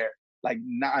dope hair, like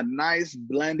a nice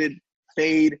blended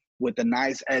fade with a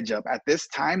nice edge up. At this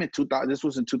time this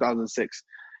was in 2006.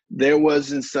 There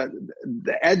wasn't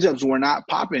the edge ups were not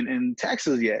popping in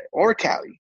Texas yet or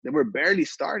Cali. They were barely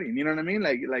starting. You know what I mean?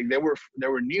 Like they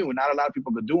were new. Not a lot of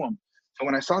people could do them. So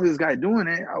when I saw this guy doing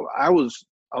it, I was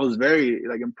very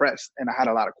like impressed, and I had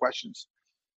a lot of questions.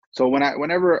 So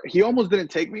whenever he almost didn't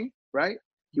take me, right?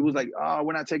 He was like, "Oh,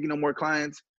 we're not taking no more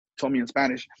clients." Told me in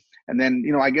Spanish. And then,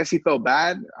 I guess he felt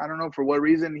bad. I don't know for what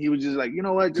reason. He was just like, you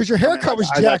know what? Because your haircut was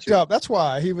jacked up. That's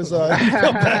why he was he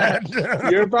felt bad.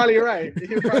 You're probably right.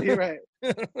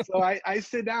 So I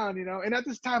sit down, and at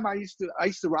this time I used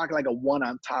to rock like a 1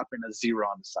 on top and a 0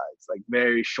 on the sides, like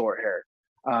very short hair.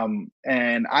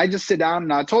 And I just sit down,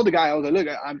 and I told the guy, I was like,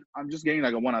 look, I'm just getting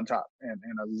like a 1 on top and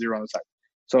a 0 on the side.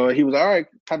 So he was like, all right,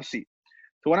 have a seat.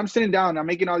 So when I'm sitting down, I'm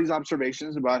making all these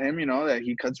observations about him, that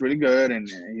he cuts really good and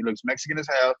he looks Mexican as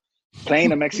hell.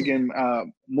 Playing a Mexican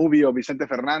movie of Vicente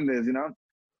Fernandez,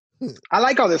 I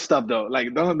like all this stuff though.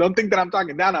 Like, don't think that I'm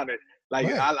talking down on it. Like,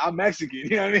 right. I'm Mexican,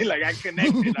 you know what I mean? Like, I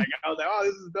connected. Like, I was like, oh,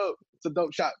 this is dope. It's a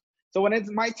dope shot. So when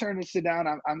it's my turn to sit down,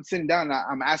 I'm sitting down and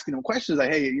I'm asking him questions like,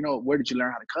 hey, where did you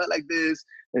learn how to cut like this?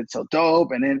 It's so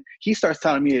dope. And then he starts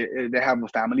telling me they have a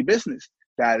family business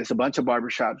that is a bunch of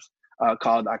barbershops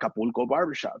called Acapulco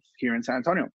Barbershops here in San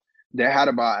Antonio. They had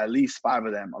about at least 5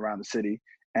 of them around the city.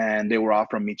 And they were all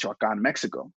from Michoacan,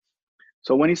 Mexico.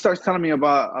 So when he starts telling me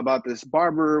about this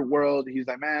barber world, he's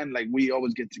like, man, like we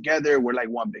always get together. We're like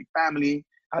one big family.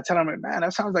 I tell him, man,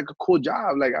 that sounds like a cool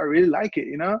job. Like, I really like it,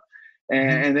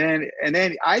 And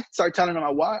then I start telling him,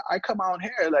 I cut my own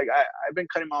hair. Like I've been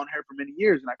cutting my own hair for many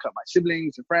years, and I cut my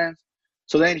siblings and friends.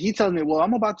 So then he tells me, well,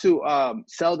 I'm about to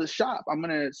sell this shop. I'm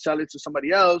going to sell it to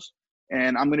somebody else,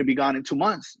 and I'm going to be gone in 2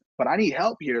 months. But I need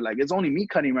help here. Like, it's only me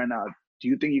cutting right now. Do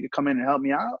you think you could come in and help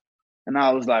me out? And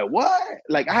I was like, what?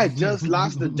 Like, I had just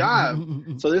lost the job.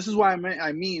 So this is why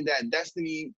I mean that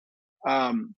destiny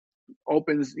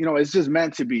opens, it's just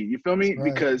meant to be. You feel me?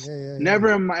 Right. Because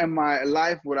never in my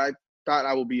life would I thought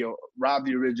I would be a Rob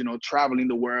the Original, traveling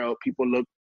the world. People look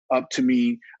up to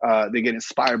me. They get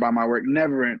inspired by my work.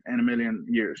 Never in a million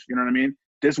years. You know what I mean?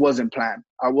 This wasn't planned.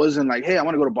 I wasn't like, hey, I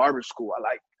want to go to barber school.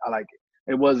 I like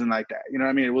it. It wasn't like that. You know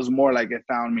what I mean? It was more like it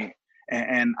found me.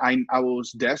 And I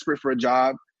was desperate for a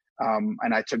job,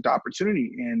 and I took the opportunity.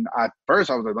 And at first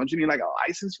I was like, don't you need like a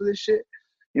license for this shit?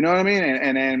 You know what I mean?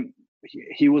 And then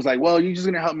he was like, well, you're just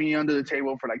going to help me under the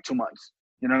table for like 2 months.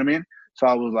 You know what I mean? So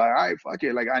I was like, all right, fuck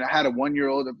it. Like, I had a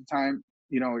 1-year-old at the time.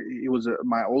 He was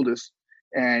my oldest,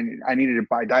 and I needed to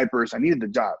buy diapers. I needed the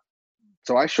job.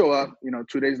 So I show up,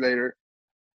 2 days later,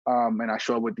 and I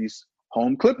show up with these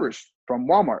home clippers from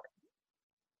Walmart.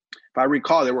 If I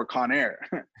recall, they were Conair.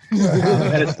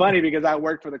 And it's funny because I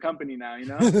work for the company now,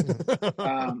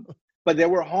 but they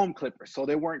were home clippers. So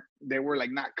they were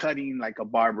like not cutting like a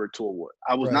barber tool would.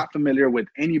 I was not familiar with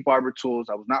any barber tools.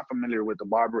 I was not familiar with the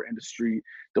barber industry.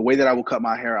 The way that I would cut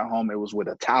my hair at home, it was with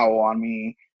a towel on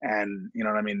me, and you know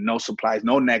what I mean? No supplies,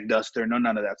 no neck duster, none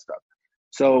of that stuff.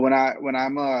 So when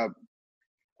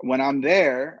I'm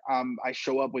there, I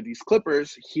show up with these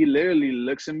clippers. He literally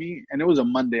looks at me, and it was a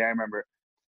Monday, I remember.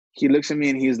 He looks at me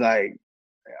and he's like,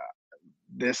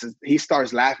 he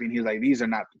starts laughing. He's like, these are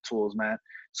not the tools, man.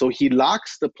 So he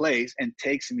locks the place and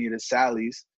takes me to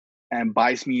Sally's and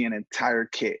buys me an entire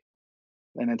kit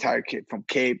from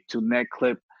cape to neck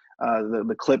clip,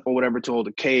 the clip or whatever to hold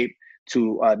the cape,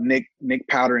 to nick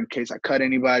powder in case I cut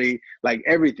anybody, like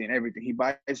everything. He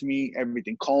buys me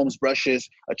everything, combs, brushes,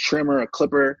 a trimmer, a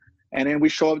clipper. And then we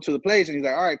show up to the place and he's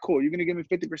like, all right, cool. You're going to give me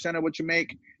 50% of what you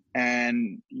make.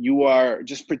 and you are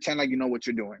just pretend like you know what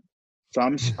you're doing. So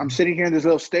I'm sitting here in this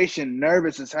little station,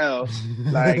 nervous as hell.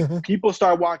 Like people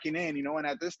start walking in, and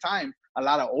at this time, a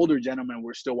lot of older gentlemen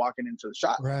were still walking into the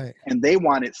shop, Right. and they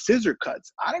wanted scissor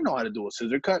cuts. I didn't know how to do a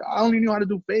scissor cut. I only knew how to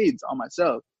do fades on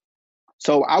myself.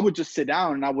 So I would just sit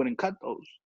down and I wouldn't cut those.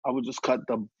 I would just cut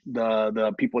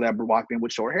the people that walked in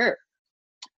with short hair.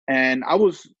 And I've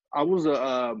always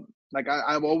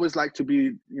liked to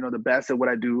be, the best at what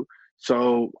I do.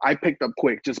 So I picked up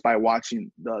quick just by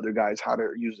watching the other guys, how to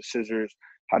use the scissors,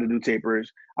 how to do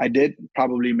tapers. I did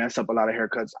probably mess up a lot of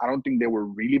haircuts. I don't think they were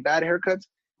really bad haircuts.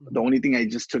 The only thing,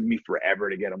 it just took me forever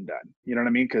to get them done. You know what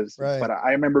I mean? Right. But I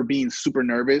remember being super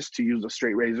nervous to use a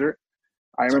straight razor.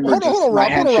 I remember hold on, my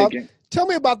Rob, hand shaking. Tell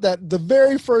me about that. The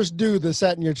very first dude that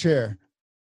sat in your chair.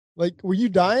 Like, were you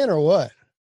dying or what?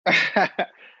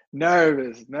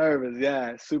 Nervous.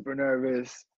 Yeah. Super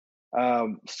nervous.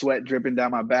 Sweat dripping down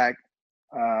my back.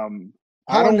 I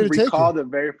don't recall the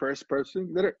very first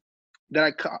person that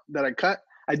I cut.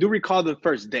 I do recall the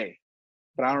first day,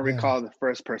 but I don't recall the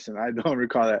first person. I don't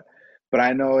recall that, but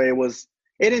I know it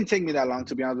didn't take me that long,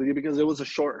 to be honest with you, because it was a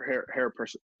short hair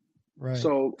person. Right.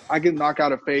 So I could knock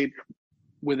out a fade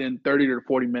within 30 to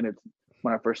 40 minutes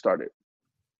when I first started,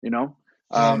 It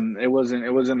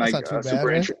wasn't like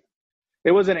super intricate.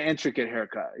 It wasn't an intricate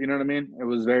haircut. You know what I mean? It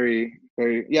was very,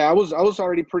 very, I was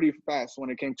already pretty fast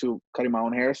when it came to cutting my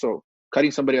own hair. So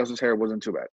cutting somebody else's hair wasn't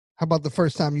too bad. How about the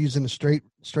first time using a straight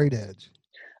edge?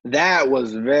 That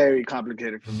was very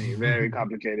complicated for me. Very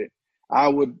complicated. I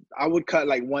would cut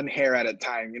like one hair at a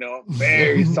time,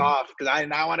 very soft, because I did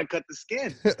not want to cut the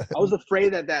skin. I was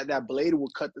afraid that blade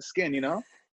would cut the skin,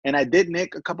 And I did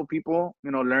nick a couple people,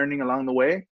 learning along the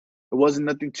way. It wasn't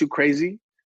nothing too crazy,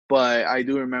 but I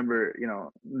do remember,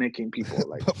 nicking people.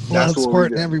 Like blood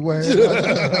squirting everywhere.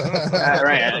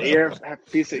 Right, a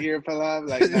piece of ear fell off.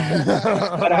 Like,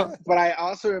 nah. But I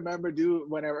also remember,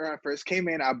 whenever I first came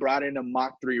in, I brought in a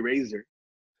Mach 3 razor.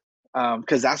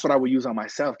 Because that's what I would use on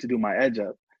myself to do my edge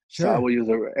up. Sure. So I would use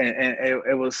and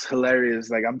it was hilarious.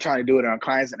 Like, I'm trying to do it on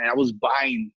clients, and I was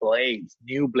buying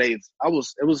new blades. It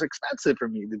was expensive for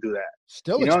me to do that.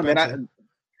 Still expensive. And then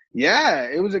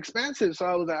it was expensive. So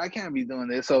I was like, I can't be doing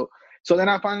this. So then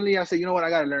I said, you know what, I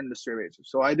got to learn the straight razor.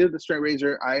 So I did the straight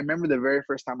razor. I remember the very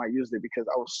first time I used it, because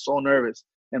I was so nervous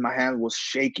and my hand was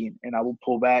shaking, and I would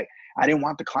pull back. I didn't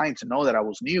want the client to know that I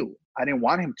was new. I didn't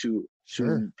want him to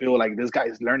feel like this guy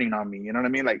is learning on me. You know what I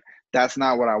mean? Like, that's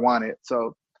not what I wanted.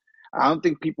 So I don't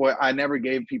think I never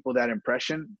gave people that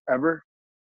impression ever.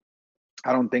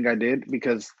 I don't think I did,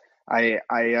 because it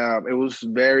was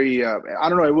very, I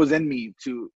don't know, it was in me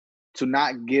to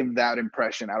not give that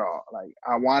impression at all. Like,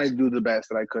 I wanted to do the best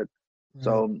that I could.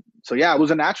 Mm-hmm. So yeah, it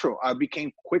was a natural. I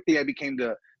became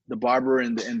the barber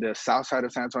in the south side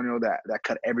of San Antonio that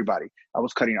cut everybody. I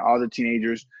was cutting all the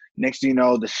teenagers. Next thing you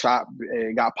know, the shop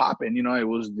got popping. It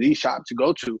was the shop to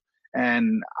go to.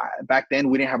 And back then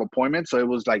we didn't have appointments, so it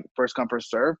was like first come, first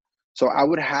serve. So I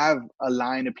would have a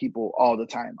line of people all the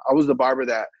time. I was the barber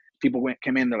that people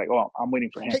came in, they're like, "Oh, I'm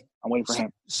waiting for him. I'm waiting for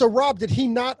him." So Rob, did he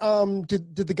not?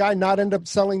 Did the guy not end up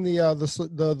selling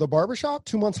the barbershop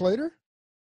 2 months later?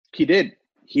 He did.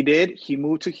 He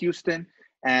moved to Houston,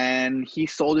 and he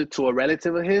sold it to a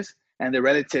relative of his. And the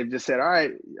relative just said, "All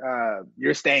right,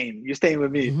 you're staying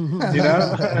with me."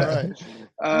 Right.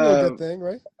 A good thing,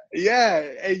 right? Yeah,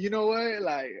 and you know what?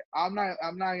 Like, I'm not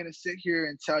gonna sit here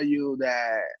and tell you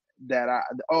that I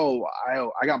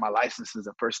got my licenses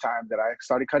the first time that I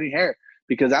started cutting hair,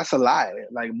 because that's a lie.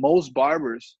 Like, most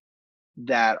barbers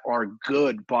that are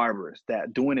good barbers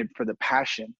that doing it for the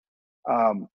passion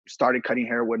started cutting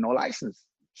hair with no license.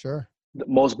 Sure.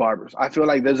 Most barbers. I feel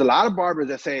like there's a lot of barbers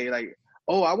that say, like,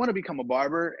 "Oh, I want to become a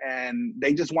barber," and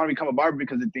they just want to become a barber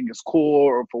because they think it's cool,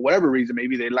 or for whatever reason,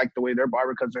 maybe they like the way their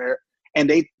barber cuts their hair, and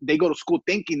they go to school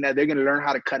thinking that they're going to learn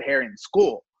how to cut hair in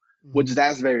school, which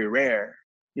that's very rare.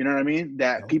 You know what I mean?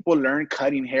 That people learn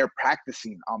cutting hair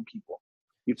practicing on people.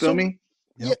 You feel me?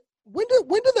 Yep. Yeah. When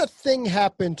did that thing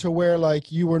happen to where,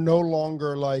 like, you were no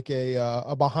longer like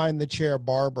a behind the chair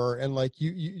barber, and like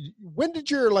you when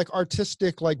did your, like,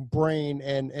 artistic, like, brain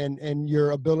and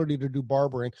your ability to do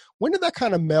barbering, when did that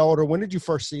kind of meld, or when did you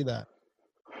first see that?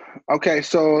 Okay,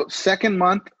 so second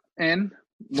month in,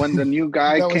 when the new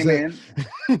guy came in.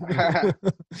 I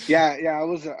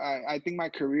think my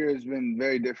career has been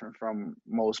very different from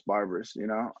most barbers.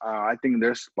 I think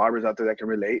there's barbers out there that can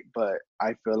relate, but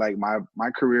I feel like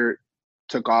my career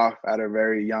took off at a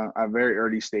very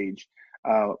early stage.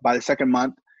 By the second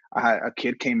month, I had a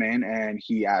kid came in and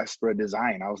he asked for a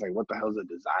design. I was like, "What the hell is a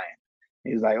design?"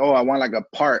 He's like, "Oh, I want like a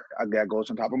part that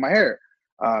goes on top of my hair,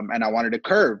 and I wanted a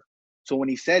curve." So when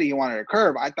he said he wanted a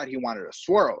curve, I thought he wanted a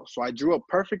swirl. So I drew a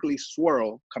perfectly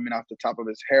swirl coming off the top of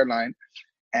his hairline.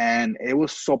 And it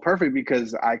was so perfect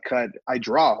because I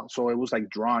draw. So it was like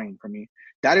drawing for me.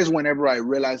 That is whenever I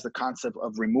realized the concept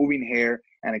of removing hair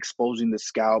and exposing the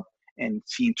scalp and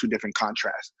seeing two different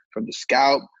contrasts from the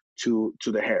scalp to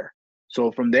the hair.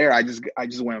 So from there, I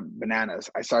just went bananas.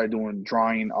 I started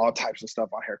drawing all types of stuff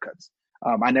on haircuts.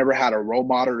 I never had a role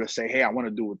model to say, hey, I want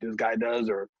to do what this guy does,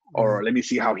 or let me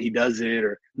see how he does it,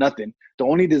 or nothing. The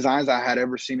only designs I had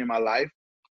ever seen in my life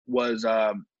was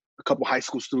a couple high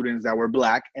school students that were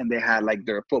Black, and they had like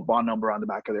their football number on the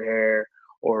back of their hair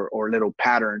or little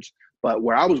patterns. But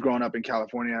where I was growing up in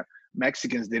California,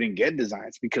 Mexicans didn't get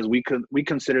designs because we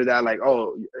consider that like,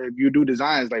 oh, if you do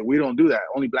designs, like we don't do that.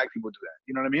 Only Black people do that.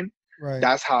 You know what I mean? Right.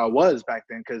 That's how it was back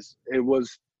then, because it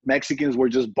was Mexicans were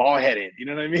just bald headed. You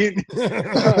know what I mean?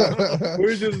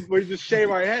 we just shave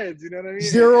our heads. You know what I mean?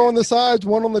 0 on the sides,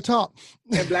 1 on the top.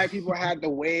 And Black people had the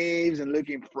waves and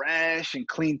looking fresh and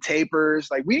clean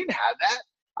tapers. Like we didn't have that.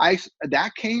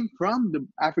 That came from the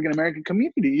African American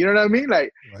community. You know what I mean?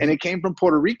 Like, right. And it came from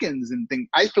Puerto Ricans and things.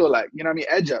 I feel like, you know what I mean?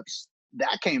 Edge ups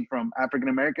that came from African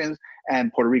Americans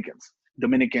and Puerto Ricans,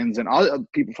 Dominicans, and all the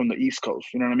people from the East Coast.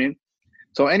 You know what I mean?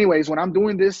 So anyways, when I'm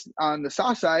doing this on the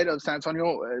south side of San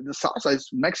Antonio, the south side is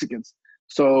Mexicans.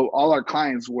 So all our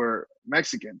clients were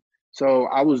Mexican. So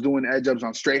I was doing edge ups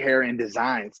on straight hair and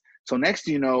designs. So next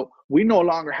thing you know, we no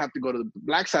longer have to go to the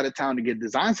Black side of town to get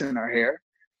designs in our hair.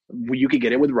 You could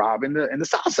get it with Rob in the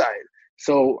south side.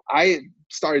 So I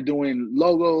started doing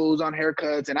logos on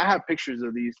haircuts, and I have pictures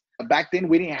of these. Back then,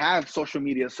 we didn't have social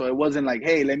media. So it wasn't like,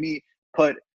 hey, let me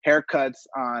put haircuts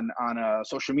on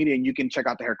social media and you can check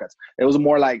out the haircuts. It was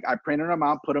more like I printed them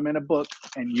out, put them in a book,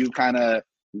 and you kind of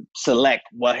select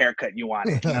what haircut you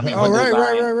wanted. You know what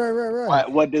I mean? Right.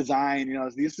 What design, you know,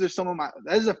 these are some of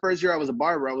this is the first year I was a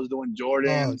barber. I was doing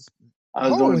Jordans. I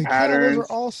was doing patterns. Those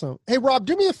are awesome. Hey, Rob,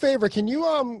 do me a favor. Can you,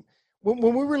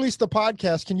 when we release the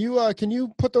podcast, can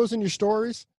you put those in your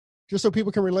stories just so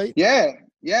people can relate? Yeah.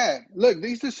 Look,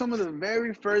 these are some of the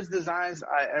very first designs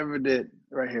I ever did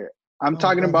right here. I'm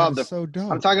talking about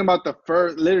I'm talking about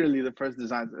literally the first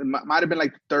designs. It might have been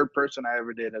like the third person I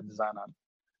ever did a design on.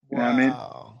 You know what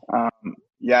I mean?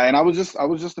 Yeah, and I was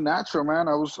just a natural, man.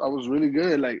 I was really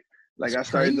good. Like I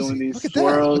started doing these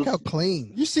swirls. Look how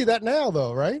clean. You see that now,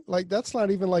 though, right? Like that's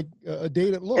not even like a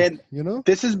dated look. And you know,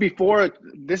 this is before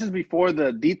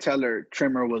the detailer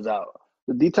trimmer was out.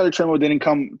 The detailer trimmer didn't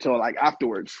come till like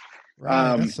afterwards.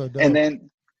 Right, that's so dope. And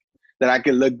then that I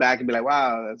could look back and be like,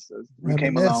 wow, we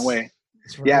came a long way.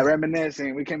 Right. Yeah,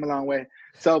 reminiscing. We came a long way.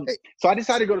 So I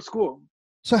decided to go to school.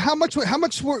 So how much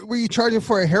were you charging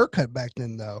for a haircut back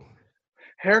then, though?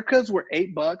 Haircuts were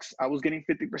 $8. I was getting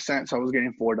 50%, so I was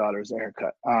getting $4 a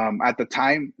haircut. At the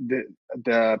time,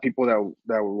 the people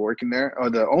that were working there, or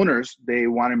the owners, they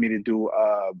wanted me to do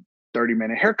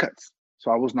 30-minute haircuts. So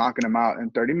I was knocking them out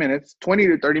in 30 minutes, 20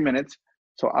 to 30 minutes.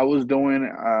 So I was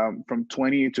doing from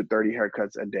 20 to 30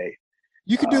 haircuts a day.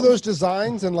 You could do those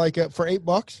designs and like for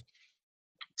 $8.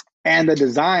 And the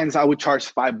designs, I would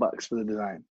charge $5 for the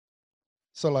design.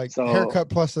 So haircut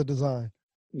plus the design.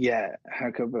 Yeah,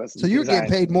 haircut plus. So you're getting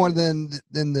paid more than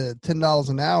the $10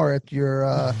 an hour at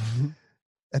your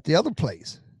at the other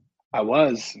place. I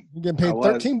was. You're getting paid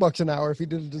 $13 an hour if you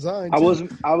did a design. I was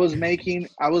making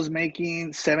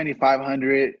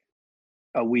 $7,500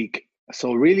 a week.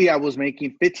 So really, I was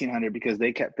making $1,500 because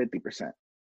they kept 50%.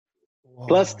 Wow.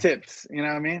 Plus tips, you know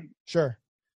what I mean? Sure.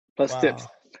 Plus tips.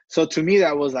 So to me,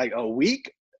 that was like a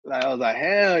week. Like, I was like,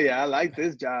 hell yeah, I like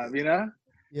this job, you know?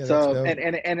 Yeah. So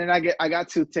and then I got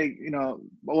to take, you know,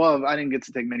 well, I didn't get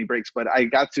to take many breaks, but I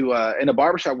got to in a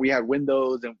barbershop we had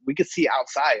windows and we could see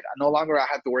outside. No longer I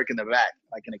have to work in the back,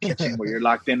 like in a kitchen where you're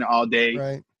locked in all day,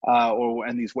 right? Or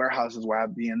in these warehouses where I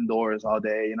have to be indoors all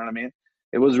day. You know what I mean?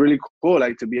 It was really cool,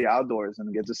 like to be outdoors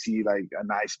and get to see like a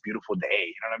nice, beautiful day.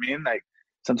 You know what I mean? Like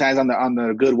sometimes on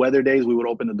the good weather days, we would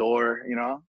open the door. You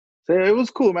know, so it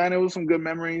was cool, man. It was some good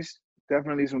memories.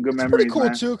 Definitely some good memories. Pretty cool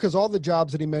man. too, because all the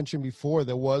jobs that he mentioned before,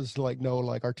 there was like no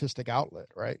like artistic outlet,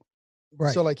 right?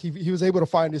 Right. So like he was able to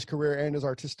find his career and his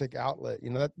artistic outlet. You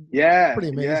know, that's pretty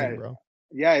amazing, bro.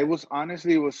 Yeah, it was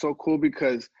so cool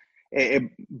because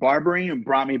barbering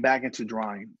brought me back into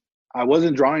drawing. I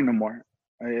wasn't drawing no more.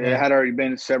 It had already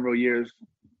been several years,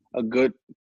 a good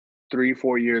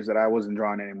 3-4 years that I wasn't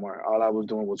drawing anymore. All I was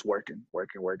doing was working. I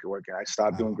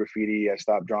stopped doing graffiti. I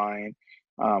stopped drawing.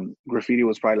 Graffiti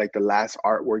was probably like the last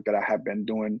artwork that I had been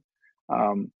doing.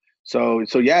 So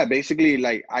yeah, basically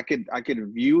like I could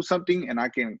view something and I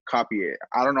can copy it.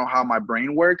 I don't know how my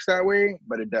brain works that way,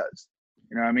 but it does.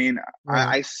 You know what I mean? Right.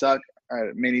 I suck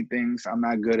at many things. I'm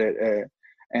not good at,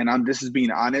 and this is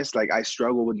being honest. Like I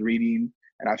struggle with reading,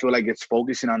 and I feel like it's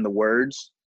focusing on the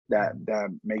words that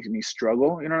makes me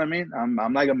struggle. You know what I mean?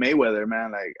 I'm like a Mayweather,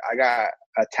 man. Like I got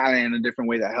a talent in a different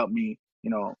way that helped me,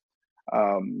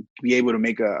 be able to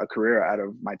make a career out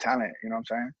of my talent. You know what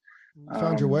I'm saying?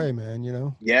 Found your way, man.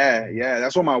 Yeah.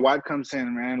 That's where my wife comes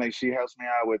in, man. Like she helps me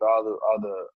out with all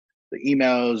the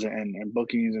emails and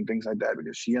bookings and things like that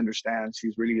because she understands.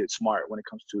 She's really smart when it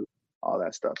comes to all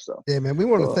that stuff. So yeah, man, we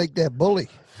want to thank that bully.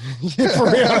 For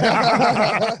real.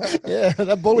 Yeah,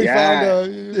 that bully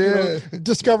found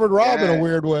discovered Rob in a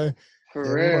weird way.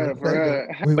 For real.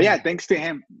 But yeah, thanks to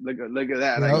him. Look at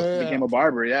that. I became a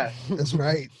barber. Yeah, that's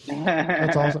right.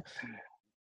 That's awesome.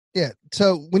 Yeah.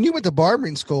 So when you went to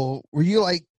barbering school, were you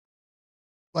like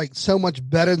so much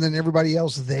better than everybody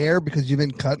else there because you've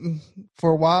been cutting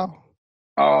for a while?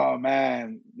 Oh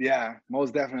man, yeah,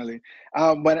 most definitely.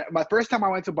 But my first time I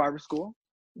went to barber school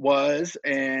was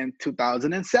in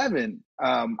 2007.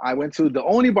 I went to the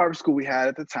only barber school we had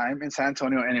at the time in San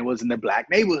Antonio, and it was in the Black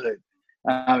neighborhood.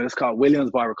 It was called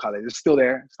Williams Barber College. It's still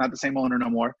there. It's not the same owner no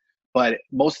more, but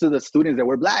most of the students that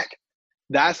were Black,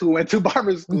 that's who went to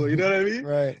barber school. You know what I mean?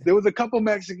 Right. There was a couple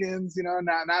Mexicans,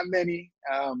 not many,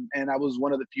 and I was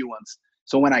one of the few ones.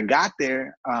 So when I got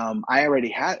there, I already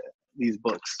had these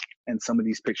books and some of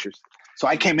these pictures. So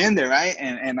I came in there, right?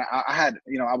 And I had,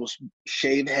 I was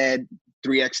shaved head,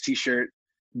 3X t-shirt,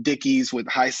 Dickies with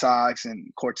high socks and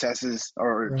Cortezes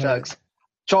or Chucks.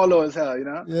 Cholo as hell,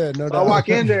 Yeah, no doubt. I walk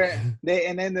in there,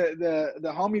 and then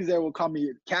the homies there will call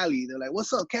me Cali. They're like,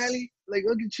 "What's up, Cali? Like,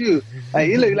 look at you. Like,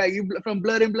 you look like you from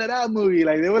Blood In, Blood Out movie."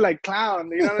 Like, they were like clown.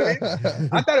 You know what I mean?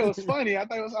 I thought it was funny. I was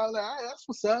like, all right, that's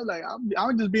what's up. Like,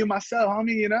 I'm just being myself,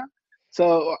 homie.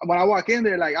 So when I walk in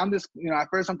there, like I'm just, at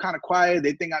first I'm kind of quiet.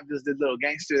 They think I'm just this little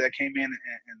gangster that came in and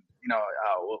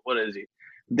what is he?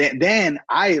 Then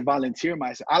I volunteer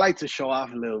myself. I like to show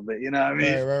off a little bit. You know what I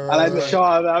mean? Right, I like to show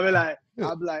off. I'll be like,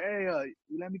 hey,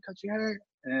 you let me cut your hair?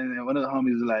 And then one of the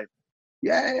homies is like,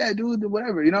 yeah, dude,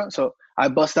 whatever, So I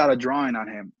bust out a drawing on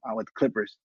him with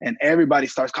clippers. And everybody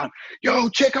starts calling, yo,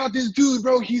 check out this dude,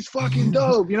 bro. He's fucking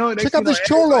dope. Check out this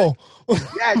cholo.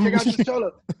 Yeah, check out this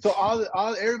cholo. So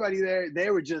everybody there,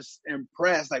 they were just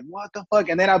impressed. Like, what the fuck?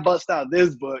 And then I bust out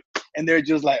this book, and they're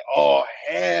just like, oh,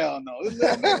 hell no. Look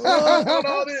at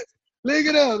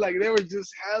them. Like, they were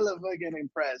just hella fucking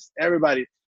impressed. Everybody.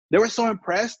 They were so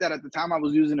impressed that at the time I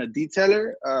was using a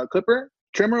detailer,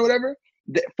 trimmer or whatever.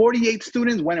 48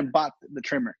 students went and bought the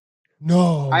trimmer.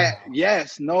 No.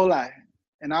 Yes, no lie.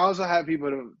 And I also have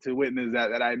people to witness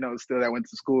that I know still that went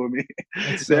to school with me.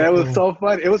 That was so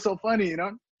funny. It was so funny,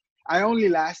 I only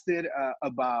lasted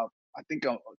about, I think,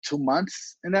 2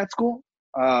 months in that school.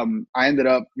 I ended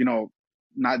up,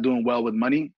 not doing well with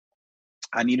money.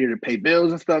 I needed to pay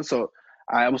bills and stuff. So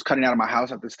I was cutting out of my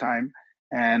house at this time.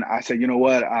 And I said, you know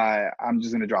what? I'm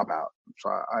just going to drop out. So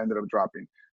I ended up dropping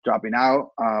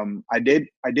out. I did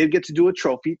get to do a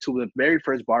trophy to the very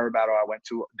first barber battle I went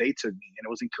to. They took me, and it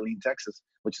was in Killeen, Texas,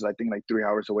 which is I think like 3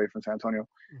 hours away from San Antonio.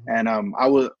 Mm-hmm.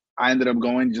 And I ended up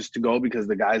going just to go because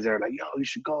the guys there were like, yo, you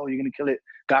should go. You're gonna kill it.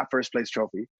 Got first place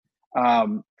trophy.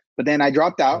 But then I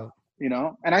dropped out,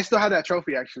 and I still have that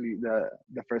trophy actually.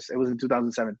 The first, it was in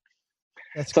 2007.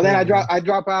 That's so cool, then man. I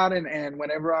drop out, and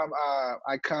whenever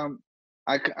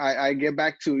I get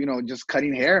back to just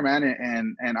cutting hair, man,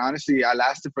 and honestly, I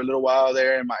lasted for a little while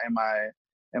there in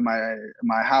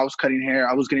my house cutting hair.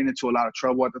 I was getting into a lot of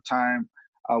trouble at the time.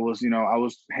 I was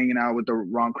hanging out with the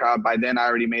wrong crowd. By then, I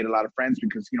already made a lot of friends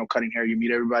because cutting hair, you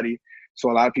meet everybody.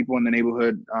 So a lot of people in the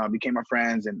neighborhood became my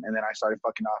friends, and then I started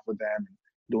fucking off with them,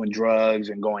 doing drugs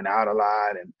and going out a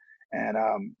lot, and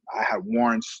I had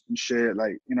warrants and shit,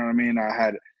 like what I mean. I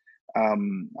had I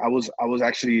was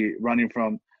actually running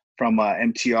from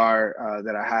MTR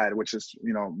that I had, which is,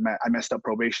 I messed up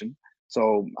probation.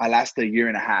 So I lasted a year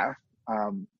and a half,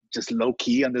 just low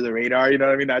key under the radar, you know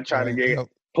what I mean? Not trying to get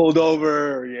pulled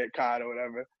over or get caught or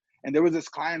whatever. And there was this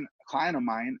client of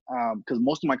mine, because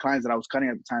most of my clients that I was cutting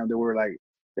at the time, they were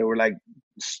like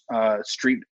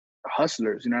street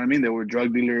hustlers, you know what I mean? They were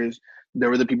drug dealers. They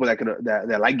were the people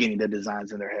that like getting the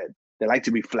designs in their head. They like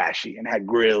to be flashy and had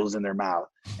grills in their mouth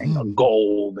and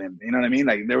gold, and you know what I mean?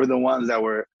 Like they were the ones that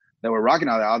were rocking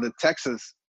all the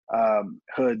Texas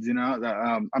hoods,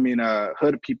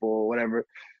 hood people, whatever.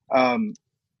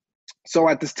 So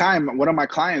at this time, one of my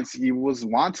clients, he was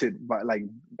wanted by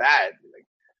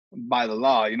by the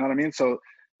law, you know what I mean? So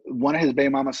one of his baby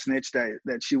mama snitched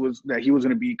that he was going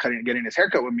to be getting his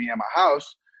haircut with me at my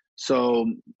house. So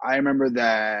I remember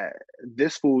that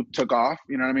this fool took off,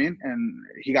 you know what I mean? And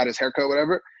he got his haircut,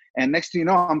 whatever. And next thing you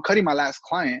know, I'm cutting my last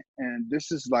client, and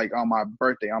this is like on my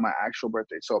birthday, on my actual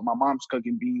birthday. So my mom's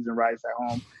cooking beans and rice at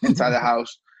home inside the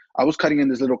house. I was cutting in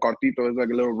this little cuartito. It's like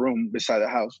a little room beside the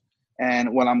house.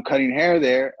 And while I'm cutting hair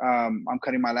there, I'm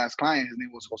cutting my last client. His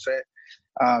name was Jose.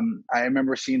 I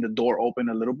remember seeing the door open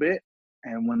a little bit.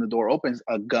 And when the door opens,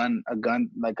 a gun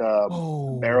like a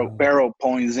barrel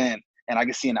points in, and I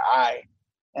can see an eye.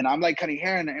 And I'm like cutting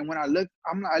hair, and when I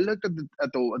looked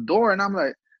at the door, and I'm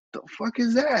like, the fuck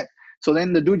is that? So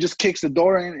then the dude just kicks the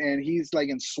door in, and he's like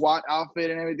in SWAT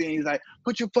outfit and everything. He's like,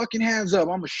 put your fucking hands up,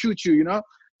 I'm gonna shoot you, you know?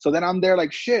 So then I'm there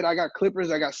like, shit, I got clippers,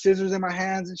 I got scissors in my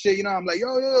hands and shit, you know? I'm like,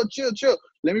 yo, chill.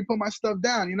 Let me put my stuff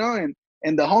down, you know?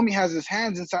 And the homie has his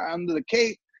hands inside under the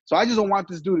cape. So I just don't want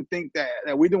this dude to think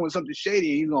that we're doing something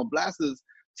shady and he's gonna blast us.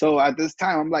 So at this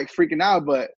time, I'm like freaking out,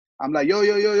 but I'm like, yo,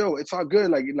 it's all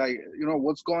good. Like, you know,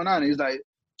 what's going on? And he's like,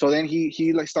 so then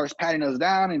he like starts patting us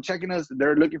down and checking us.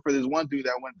 They're looking for this one dude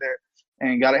that went there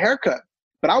and got a haircut.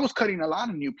 But I was cutting a lot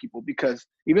of new people because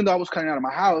even though I was cutting out of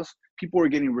my house, people were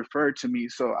getting referred to me.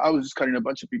 So I was just cutting a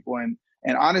bunch of people. And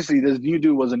honestly, this new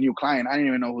dude was a new client. I didn't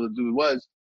even know who the dude was,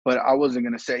 but I wasn't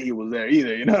going to say he was there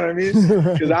either. You know what I mean?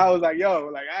 Because I was like, yo,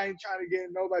 like, I ain't trying to get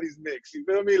in nobody's mix. You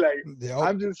feel me? Like, yep.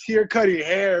 I'm just here cutting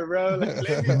hair, bro. Like,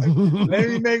 let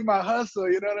me make my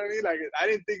hustle. You know what I mean? Like, I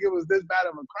didn't think it was this bad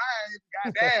of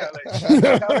a crime. Goddamn.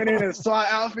 Like, coming in SWAT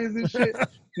outfits and shit.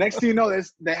 Next thing you know,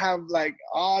 they have like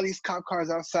all these cop cars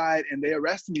outside, and they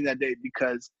arrested me that day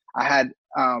because I had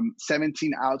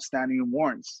 17 outstanding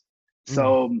warrants.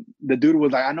 So the dude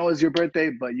was like, I know it's your birthday,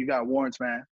 but you got warrants,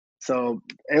 man. So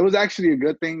it was actually a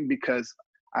good thing because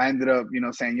I ended up, you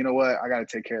know, saying, you know what, I got to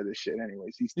take care of this shit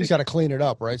anyways. You just got to clean it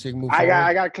up, right? So you can move forward.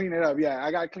 I got to clean it up. Yeah,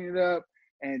 I got to clean it up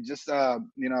and just,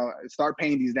 you know, start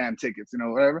paying these damn tickets, you know,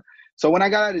 whatever. So when I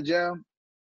got out of jail.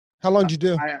 How long did you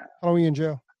do? How long were you in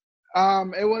jail?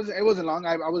 It wasn't long.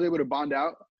 I was able to bond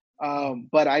out.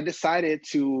 But I decided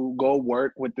to go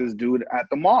work with this dude at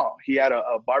the mall. He had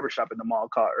a barbershop in the mall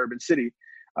called Urban City,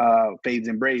 Fades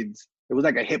and Braids. It was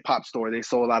like a hip hop store. They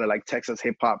sold a lot of like Texas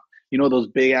hip hop. You know, those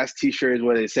big ass t-shirts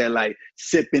where they said like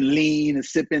sipping lean and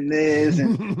sipping this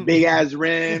and big ass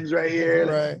rims right here,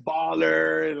 right. Like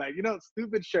baller, and like, you know,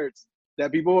 stupid shirts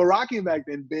that people were rocking back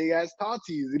then, big ass tall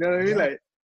tees, you know what I mean? Yeah. Like,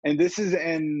 and this is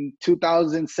in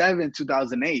 2007,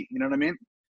 2008, you know what I mean?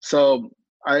 So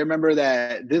I remember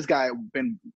that this guy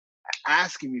been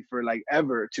asking me for like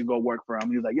ever to go work for him.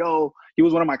 He was like, yo, he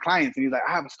was one of my clients, and he's like,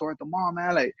 I have a store at the mall,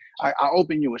 man. Like, I'll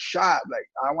open you a shop. Like,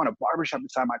 I want a barbershop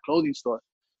inside my clothing store.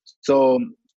 So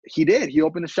he did. He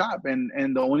opened a shop, and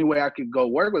the only way I could go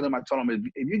work with him, I told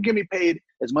him, if you give me paid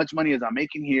as much money as I'm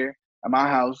making here at my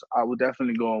house, I will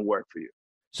definitely go and work for you.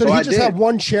 So did he just have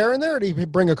one chair in there, or did he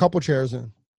bring a couple chairs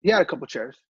in? He had a couple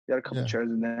chairs. Chairs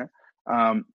in there.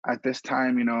 At this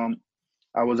time, you know,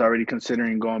 I was already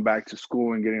considering going back to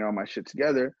school and getting all my shit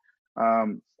together.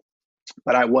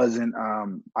 But I wasn't,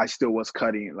 I still was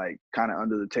cutting like kind of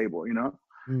under the table, you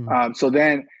know? So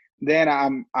then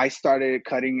I started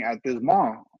cutting at this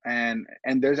mall, and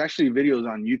there's actually videos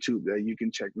on YouTube that you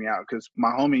can check me out. Cause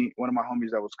one of my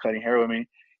homies that was cutting hair with me,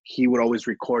 he would always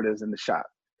record us in the shop,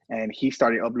 and he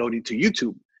started uploading to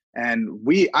YouTube. And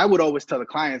I would always tell the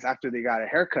clients after they got a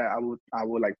haircut, I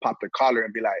would like pop their collar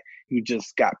and be like, you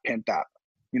just got pimped out.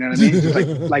 You know what I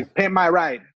mean? like pimp my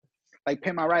ride. Like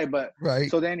pimp my ride. But right.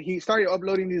 So then he started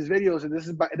uploading these videos, and this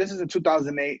is in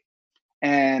 2008.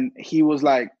 And he was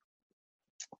like,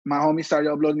 my homie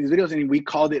started uploading these videos, and we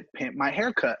called it Pimp My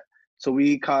Haircut. So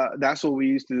that's what we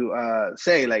used to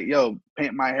say, like, yo,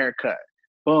 pimp my haircut.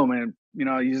 Boom. And you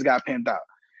know, you just got pimped out.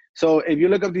 So if you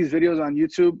look up these videos on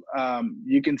YouTube,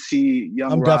 you can see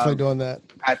young I'm Rob definitely doing that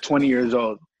at 20 years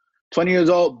old. 20 years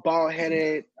old, bald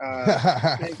headed,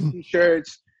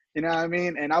 t-shirts, you know what I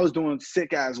mean? And I was doing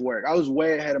sick ass work. I was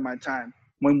way ahead of my time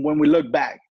when we look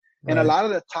back. And a lot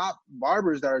of the top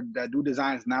barbers that do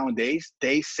designs nowadays,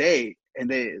 they say, and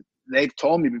they've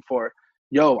told me before,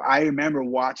 yo, I remember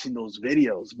watching those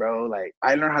videos, bro. Like,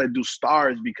 I learned how to do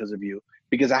stars because of you,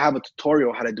 because I have a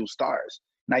tutorial how to do stars.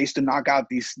 And I used to knock out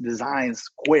these designs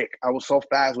quick. I was so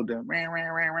fast with them.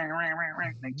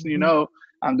 Next thing you know,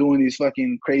 I'm doing these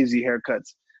fucking crazy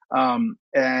haircuts.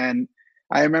 And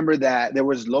I remember that there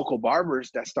was local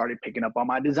barbers that started picking up on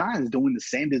my designs, doing the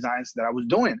same designs that I was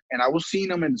doing. And I was seeing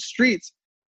them in the streets.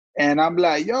 And I'm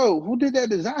like, yo, who did that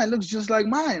design? It looks just like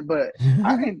mine. But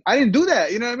I didn't do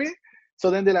that. You know what I mean? So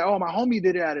then they're like, oh, my homie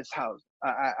did it at his house,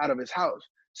 out of his house.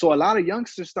 So a lot of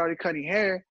youngsters started cutting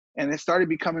hair, and it started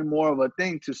becoming more of a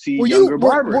thing to see younger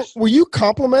barbers. Were you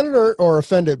complimented or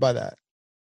offended by that?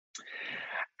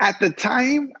 At the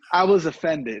time, I was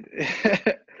offended.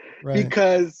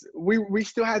 because we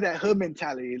still had that hood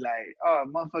mentality, like, oh,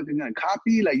 motherfucker gonna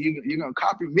copy, like you gonna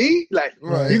copy me, like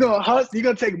you gonna hustle, you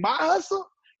gonna take my hustle,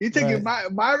 you taking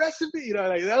my recipe, you know,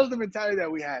 like that was the mentality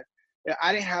that we had.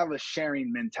 I didn't have a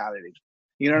sharing mentality,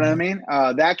 you know what I mean?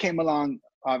 That came along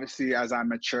obviously as I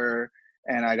mature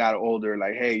and I got older.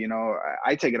 Like, hey, you know,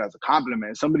 I take it as a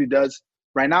compliment. If somebody does.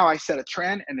 Right now, I set a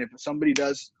trend, and if somebody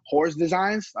does horse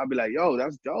designs, I'll be like, "Yo,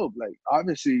 that's dope!" Like,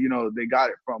 obviously, you know, they got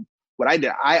it from what I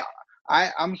did.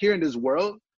 I'm here in this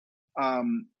world,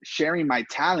 sharing my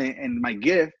talent and my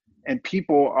gift, and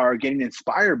people are getting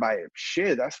inspired by it.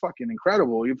 Shit, that's fucking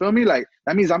incredible. You feel me? Like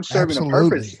that means I'm serving a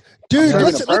purpose. Dude,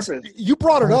 let's you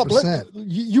brought it up. 100%.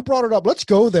 You brought it up. Let's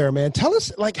go there, man. Tell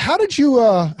us, like, how'd you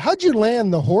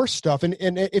land the horse stuff? And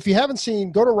if you haven't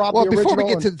seen, go to Rob. Well, before we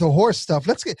get to the horse stuff,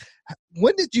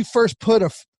 when did you first put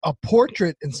a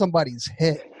portrait in somebody's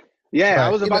head? Yeah, I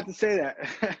was about to say that.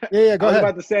 Yeah, go ahead. I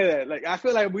was about to say that. Like, I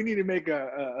feel like we need to make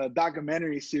a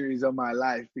documentary series of my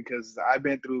life because I've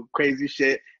been through crazy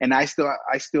shit, and I still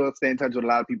stay in touch with a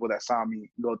lot of people that saw me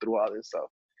go through all this stuff.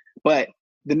 But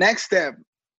the next step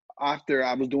after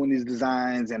I was doing these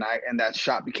designs, and that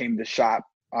shop became the shop,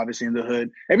 obviously in the hood.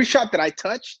 Every shop that I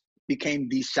touched became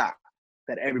the shop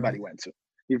that everybody went to.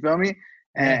 You feel me?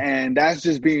 And that's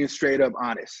just being straight up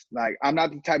honest. Like, I'm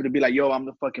not the type to be like, yo, I'm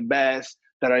the fucking best.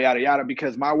 Yada yada,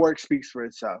 because my work speaks for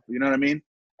itself. You know what I mean?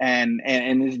 And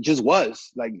it just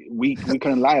was like we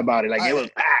couldn't lie about it. Like it was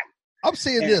packed. I'm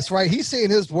seeing this right. He's seeing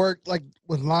his work like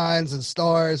with lines and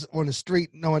stars on the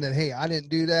street, knowing that hey, I didn't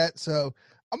do that, so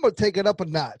I'm gonna take it up a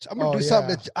notch. I'm gonna do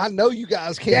something that I know you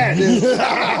guys can't do.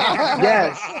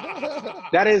 Yes,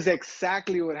 that is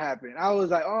exactly what happened. I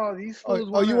was like, oh, these fools.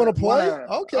 Oh, you want to play?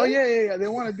 Okay. Oh yeah. They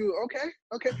want to do.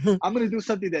 Okay. I'm gonna do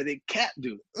something that they can't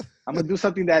do. I'm gonna do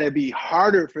something that'd be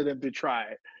harder for them to try.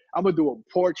 I'm gonna do a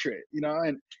portrait, you know.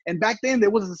 And back then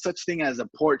there wasn't such thing as a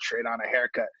portrait on a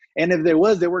haircut. And if there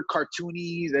was, there were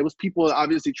cartoonies. There was people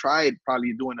obviously tried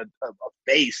probably doing a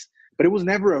face, but it was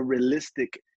never a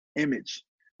realistic image.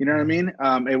 You know what I mean?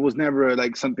 It was never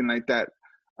like something like that.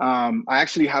 I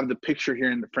actually have the picture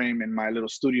here in the frame in my little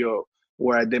studio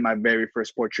where I did my very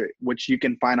first portrait, which you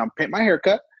can find on Paint My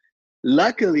Haircut.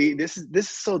 Luckily, this is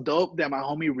so dope that my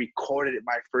homie recorded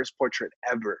my first portrait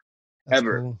ever.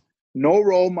 Cool. No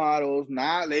role models,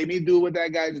 not let me do what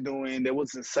that guy's doing. There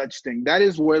wasn't such thing. That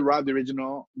is where Rob the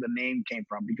Original, the name came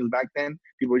from, because back then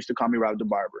people used to call me Rob the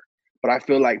Barber. But I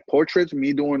feel like portraits,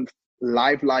 me doing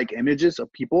lifelike images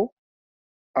of people,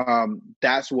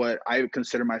 that's what I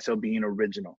consider myself being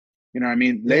original. You know what I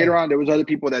mean? Yeah. Later on, there was other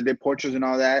people that did portraits and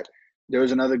all that. There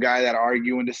was another guy that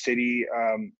argued in the city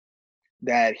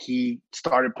that he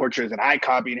started portraits and I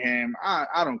copied him.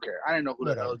 I don't care. I didn't know who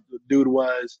the hell the dude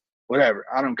was. Whatever.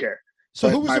 I don't care. So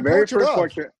who was my very first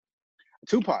portrait?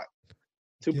 Tupac.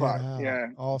 Yeah.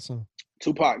 Awesome.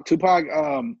 Tupac.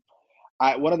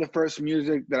 One of the first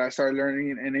music that I started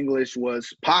learning in English was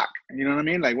Pac. You know what I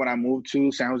mean? Like when I moved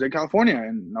to San Jose, California,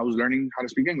 and I was learning how to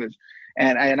speak English.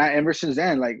 And I ever since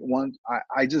then, like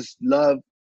I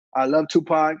love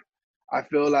Tupac. I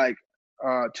feel like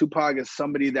Tupac is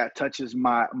somebody that touches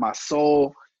my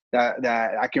soul,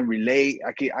 that I can relate.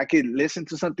 I can listen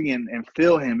to something and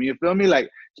feel him. You feel me? Like,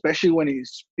 especially when he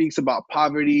speaks about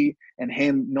poverty and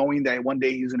him knowing that one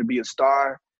day he's going to be a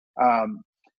star.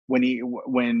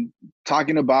 When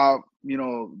talking about, you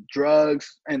know,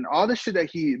 drugs and all the shit that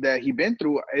he been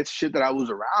through, it's shit that I was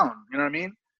around. You know what I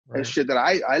mean? Right. It's shit that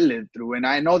I lived through, and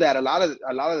I know that a lot of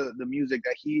the music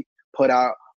that he put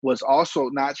out was also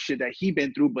not shit that he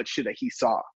been through, but shit that he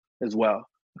saw as well.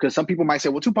 Because some people might say,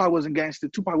 well, Tupac wasn't gangster,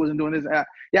 Tupac wasn't doing this.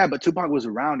 Yeah, but Tupac was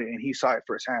around it and he saw it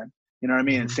firsthand. You know what I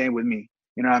mean? Mm-hmm. And same with me.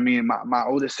 You know what I mean? My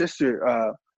older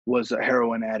sister was a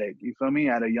heroin addict. You feel me?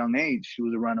 At a young age, she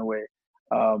was a runaway.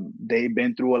 They've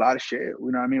been through a lot of shit.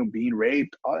 You know what I mean? Being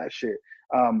raped, all that shit.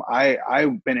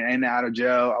 I've been in and out of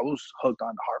jail. I was hooked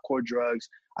on hardcore drugs.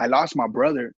 I lost my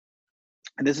brother.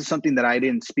 And this is something that I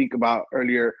didn't speak about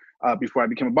earlier before I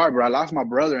became a barber. I lost my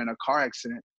brother in a car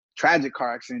accident. Tragic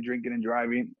car accident, drinking and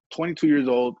driving, 22 years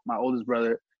old, my oldest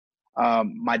brother.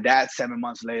 My dad 7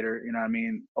 months later, you know what I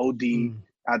mean, OD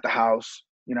at the house.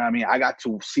 You know what I mean? I got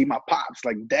to see my pops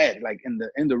like dead, like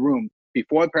in the room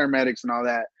before paramedics and all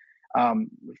that.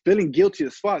 Feeling guilty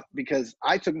as fuck because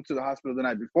I took him to the hospital the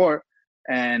night before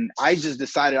and I just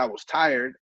decided I was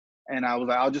tired and I was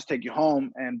like, I'll just take you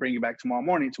home and bring you back tomorrow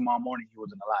morning. Tomorrow morning he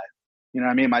wasn't alive. You know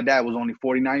what I mean? My dad was only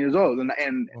 49 years old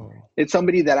and it's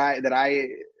somebody that I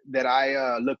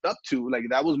looked up to. Like,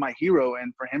 that was my hero.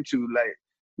 And for him to like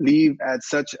leave at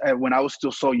when I was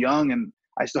still so young and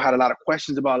I still had a lot of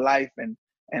questions about life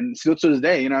and still to this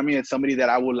day, you know what I mean? It's somebody that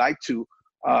I would like to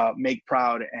make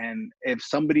proud. And if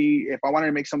I wanted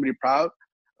to make somebody proud,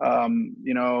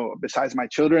 you know, besides my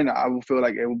children, I will feel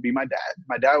like it will be my dad.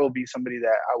 My dad will be somebody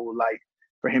that I would like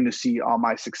for him to see all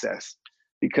my success,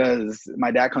 because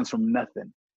my dad comes from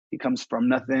nothing. He comes from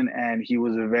nothing, and he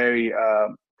was a very a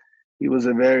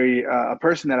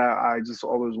person that I just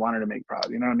always wanted to make proud.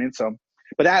 You know what I mean? So,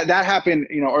 but that happened,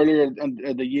 you know, earlier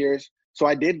in the years. So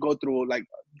I did go through like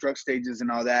drug stages and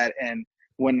all that. And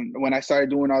when I started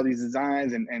doing all these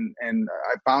designs and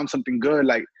I found something good,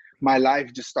 like my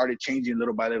life just started changing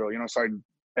little by little. You know, started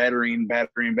bettering.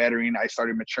 I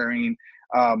started maturing.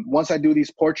 Once I do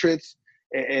these portraits,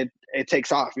 it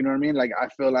takes off. You know what I mean? Like I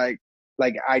feel like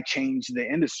I changed the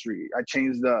industry. I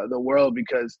changed the world,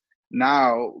 because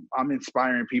now I'm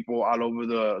inspiring people all over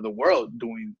the world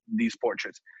doing these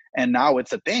portraits. And now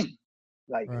it's a thing.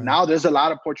 Like now there's a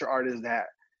lot of portrait artists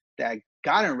that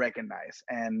gotten recognized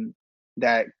and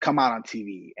that come out on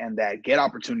TV and that get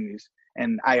opportunities.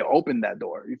 And I opened that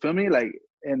door. You feel me? Like,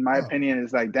 in my opinion,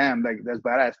 it's like, damn, like that's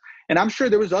badass. And I'm sure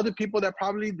there was other people that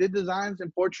probably did designs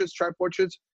and portraits, tried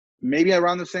portraits, maybe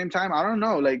around the same time. I don't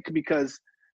know. Like, because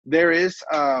there is,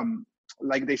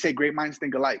 like they say, great minds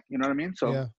think alike. You know what I mean?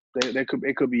 So it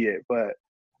could be it. But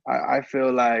I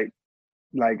feel like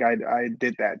I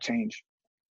did that change.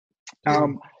 I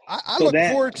look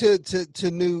forward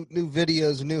to new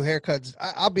videos and new haircuts.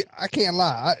 I can't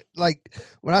lie. Like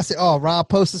when I say, "Oh, Rob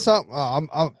posted something,"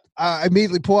 I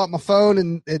immediately pull out my phone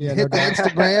and hit the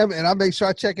Instagram, and I make sure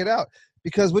I check it out,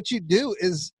 because what you do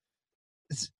is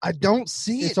I don't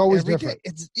see it's always every different.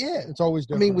 Day. It's always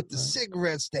different. I mean, with the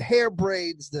cigarettes, the hair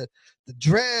braids, the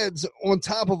dreads on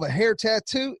top of a hair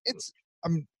tattoo, it's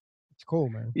cool,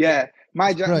 man. Yeah,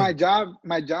 my job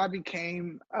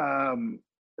became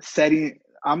setting.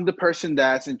 I'm the person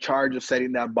that's in charge of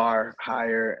setting that bar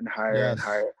higher and higher and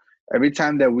higher. Every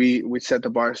time that we set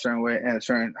the bar a certain way and a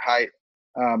certain height,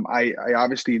 I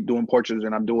obviously doing portraits,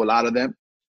 and I'm doing a lot of them,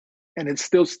 and it's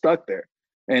still stuck there.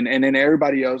 And then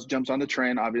everybody else jumps on the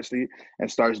trend, obviously,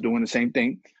 and starts doing the same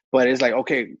thing. But it's like,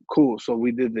 okay, cool. So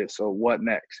we did this. So what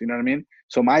next? You know what I mean?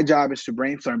 So my job is to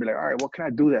brainstorm and be like, all right, what can I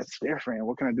do that's different?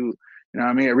 What can I do? You know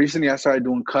what I mean? Recently, I started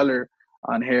doing color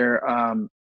on hair.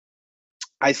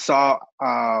 I saw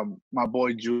my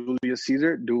boy Julius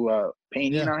Caesar do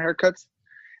painting on haircuts,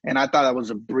 and I thought that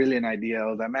was a brilliant idea. I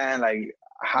was like, man, like,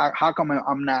 how come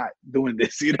I'm not doing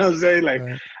this? You know what I'm saying? Like,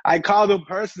 I called him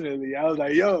personally. I was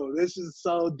like, yo, this is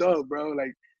so dope, bro.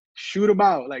 Like, shoot him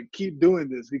out. Like, keep doing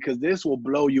this, because this will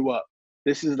blow you up.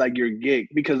 This is like your gig.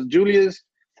 Because Julius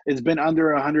has been under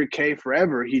 100K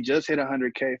forever. He just hit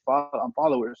 100K on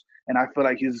followers, and I feel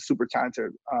like he's a super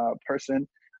talented person.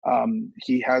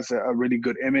 He has a really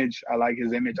good image. I like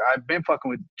his image. I've been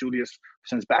fucking with Julius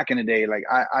since back in the day. Like,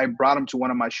 I brought him to one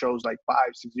of my shows like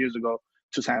 5-6 years ago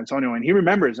to San Antonio, and he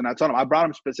remembers. And I told him I brought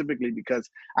him specifically because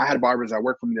I had barbers that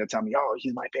worked for me that tell me, oh,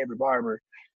 he's my favorite barber.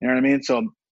 You know what I mean? So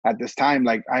at this time,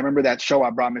 like, I remember that show. I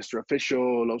brought Mr.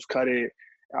 Official, Los Cut It,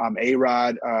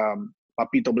 A-Rod,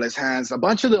 Papito Bless Hands, a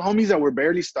bunch of the homies that were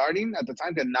barely starting at the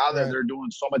time, that now that they're doing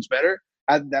so much better.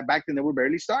 That back then they were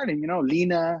barely starting. You know,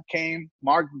 Lena came,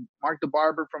 Mark the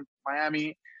barber from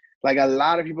Miami. Like, a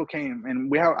lot of people came, and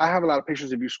I have a lot of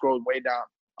pictures if you scroll way down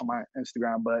on my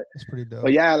Instagram. But it's pretty dope.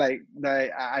 But yeah, like,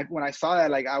 when I saw that,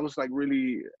 like, I was like,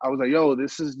 yo,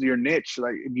 this is your niche.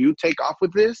 Like, if you take off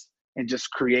with this and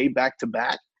just create back to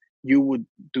back, you would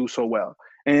do so well.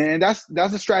 And that's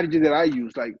the strategy that I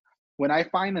use. Like, when I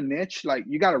find a niche, like,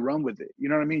 you got to run with it. You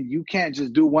know what I mean? You can't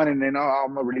just do one and then,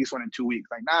 I'm gonna release one in 2 weeks.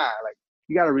 Like, nah, like,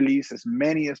 you got to release as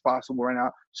many as possible right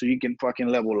now, so you can fucking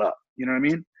level up. You know what I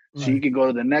mean? So you can go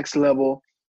to the next level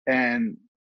and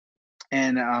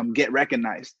get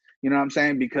recognized. You know what I'm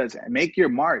saying? Because make your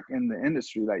mark in the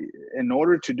industry. Like, in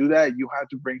order to do that, you have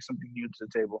to bring something new to the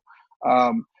table.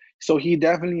 So he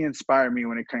definitely inspired me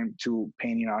when it came to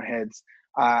painting on heads.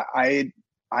 I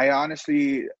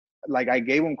honestly, like, I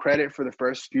gave him credit for the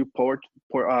first few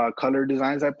color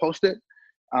designs I posted.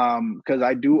 Because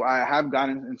I have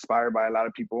gotten inspired by a lot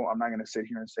of people. I'm not going to sit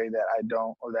here and say that I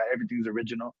don't, or that everything's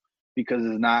original, because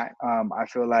it's not. I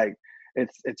feel like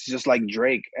it's just like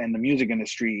Drake and the music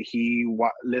industry. He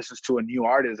listens to a new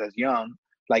artist as young,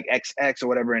 like XX or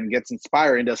whatever, and gets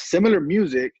inspired and does similar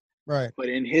music, right? But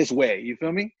in his way. You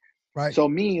feel me? Right. So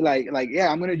me, like, yeah,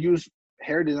 I'm going to use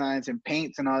hair designs and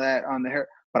paints and all that on the hair,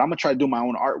 but I'm going to try to do my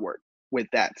own artwork with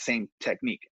that same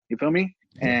technique. You feel me?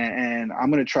 And I'm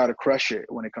going to try to crush it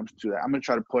when it comes to that. I'm going to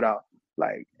try to put out,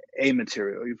 like, a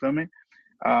material. You feel me?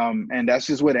 And that's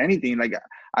just with anything. Like,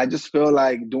 I just feel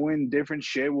like doing different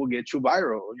shit will get you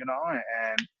viral, you know,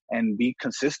 and be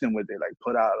consistent with it. Like,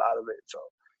 put out a lot of it.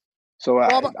 So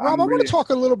Rob, I I'm want really to talk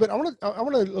a little bit. I want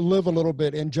to live a little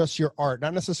bit in just your art,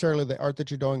 not necessarily the art that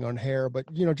you're doing on hair, but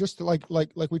just like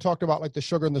we talked about, like the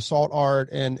sugar and the salt art,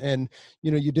 and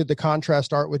you did the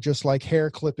contrast art with just like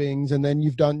hair clippings, and then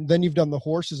you've done the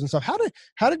horses and stuff.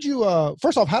 How did you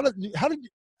first off, how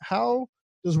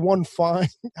does one find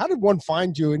how did one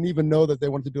find you and even know that they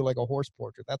wanted to do like a horse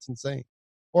portrait? That's insane.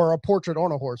 Or a portrait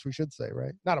on a horse, we should say,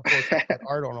 right? Not a portrait, but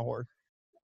art on a horse.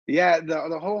 Yeah,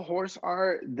 the whole horse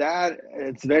art, that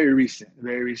it's very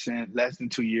recent, less than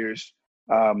 2 years.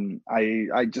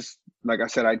 I just, like I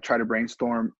said, I try to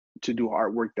brainstorm to do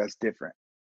artwork that's different.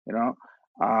 You know,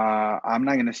 I'm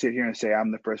not gonna sit here and say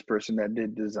I'm the first person that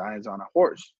did designs on a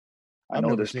horse. I I've know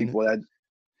never there's seen people it. that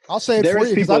I'll say it there for is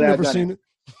you because people I've that never have done seen it.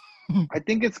 it. I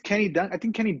think it's Kenny Duncan. I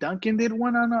think Kenny Duncan did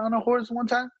one on a horse one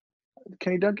time.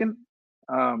 Kenny Duncan.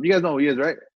 You guys know who he is,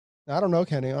 right? I don't know,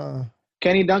 Kenny.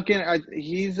 Kenny Duncan.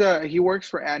 He works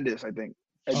for Andis, I think,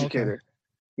 Okay. educator.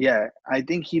 Yeah, I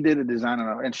think he did a design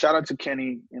on it. And shout out to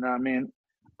Kenny, you know what I mean?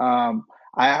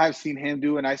 I have seen him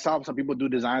do, and I saw some people do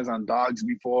designs on dogs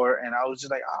before, and I was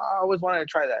just like, oh, I always wanted to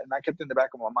try that. And I kept it in the back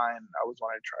of my mind, I always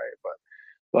wanted to try it,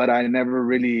 but I never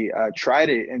really tried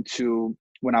it into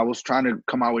when I was trying to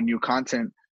come out with new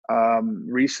content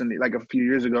recently, like a few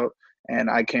years ago,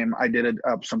 and I did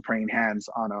some praying hands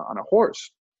on a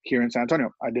horse here in San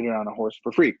Antonio. I did it on a horse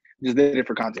for free. Just did it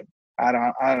for content. I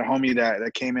had a homie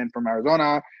that came in from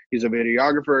Arizona. He's a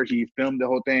videographer. He filmed the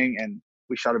whole thing, and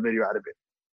we shot a video out of it.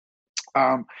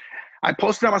 I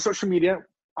posted on my social media.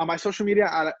 On my social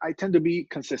media, I tend to be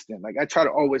consistent. Like I try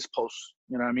to always post,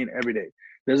 you know what I mean, every day.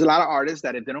 There's a lot of artists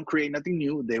that if they don't create nothing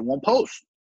new, they won't post.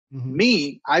 Mm-hmm.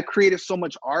 Me, I created so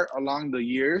much art along the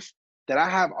years that I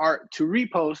have art to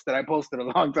repost that I posted a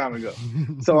long time ago.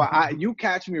 So you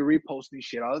catch me reposting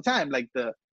shit all the time, like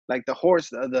the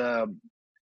horse of the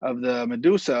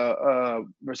Medusa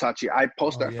Versace. I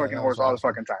post that fucking horse all the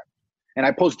fucking time, and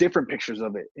I post different pictures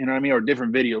of it. You know what I mean, or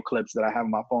different video clips that I have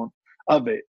on my phone of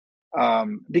it,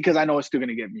 because I know it's still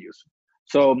gonna get views.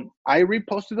 So I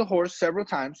reposted the horse several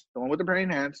times, the one with the praying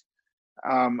hands.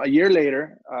 A year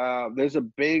later, there's a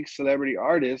big celebrity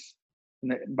artist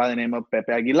by the name of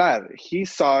Pepe Aguilar. He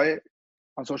saw it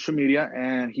on social media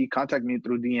and he contacted me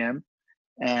through DM,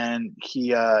 and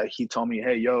he told me,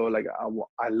 hey, yo, like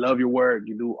I love your work.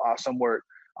 You do awesome work.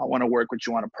 I want to work with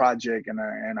you on a project, and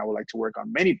I would like to work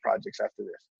on many projects after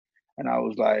this. And I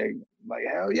was like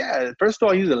hell yeah. First of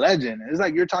all, he's a legend. It's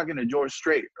like you're talking to George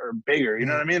Strait or bigger. You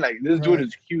know what I mean? Like this dude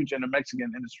is huge in the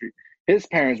Mexican industry. His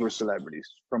parents were celebrities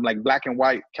from like black and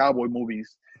white cowboy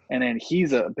movies. And then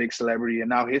he's a big celebrity, and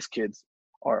now his kids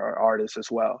are artists as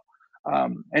well.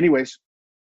 Anyways,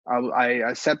 I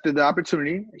accepted the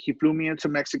opportunity. He flew me into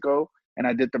Mexico, and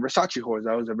I did the Versace horse.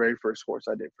 That was the very first horse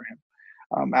I did for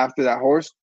him. After that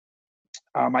horse,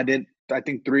 I did, I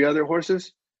think, 3 other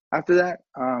horses after that.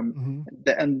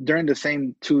 And during the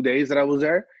same 2 days that I was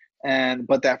there.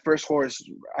 But that first horse,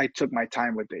 I took my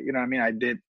time with it. You know what I mean? I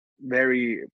did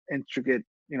very intricate,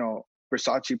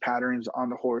 Versace patterns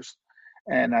on the horse.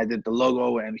 And I did the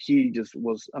logo, and he just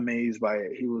was amazed by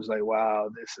it. He was like, wow,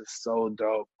 this is so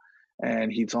dope.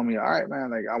 And he told me, all right,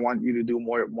 man, like I want you to do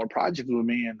more projects with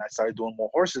me. And I started doing more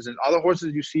horses. And all the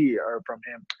horses you see are from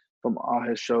him, from all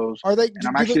his shows. Are they?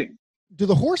 And do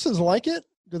the horses like it?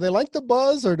 Do they like the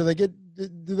buzz, or do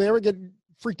they ever get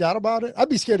freaked out about it? I'd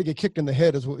be scared to get kicked in the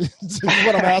head is what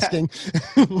I'm asking.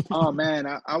 Oh man,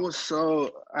 I was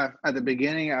so at the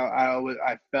beginning.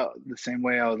 I felt the same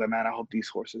way. I was like, man, I hope these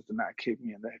horses do not kick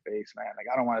me in the face, man. Like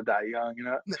I don't want to die young,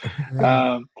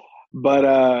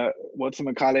 But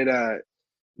whatchamacallit,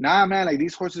 nah, man, like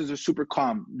these horses are super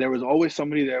calm. There was always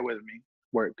somebody there with me,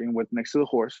 working with next to the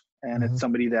horse, and it's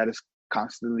somebody that is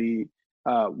constantly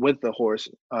with the horse,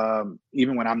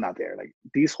 even when I'm not there. Like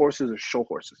these horses are show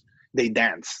horses. They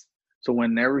dance. So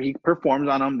whenever he performs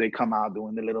on them, they come out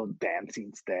doing the little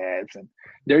dancing steps, and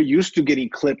they're used to getting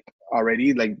clipped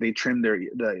already. Like they trim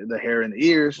the hair in the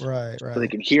ears, right, so they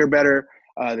can hear better.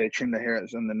 They trim the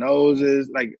hairs in the noses,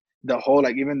 like the whole,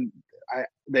 like even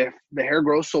the hair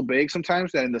grows so big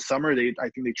sometimes that in the summer I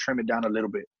think they trim it down a little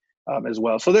bit as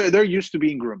well. So they're used to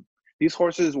being groomed. These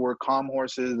horses were calm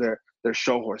horses. They're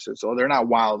show horses, so they're not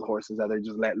wild horses that they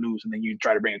just let loose and then you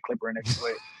try to bring a clipper next to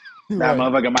it. That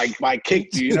motherfucker might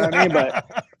kick you know what I mean?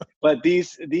 But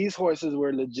these horses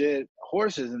were legit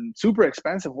horses, and super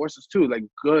expensive horses too, like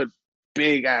good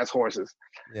big ass horses.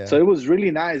 Yeah. So it was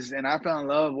really nice, and I fell in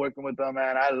love working with them,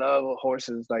 man. I love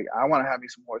horses. Like I want to have me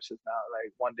some horses now,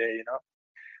 like one day,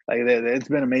 Like it's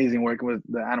been amazing working with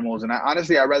the animals, and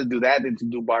honestly I'd rather do that than to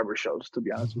do barber shows, to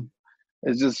be honest with you.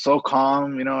 It's just so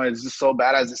calm, it's just so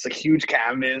badass. It's a huge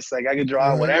canvas, like I could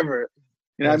draw whatever.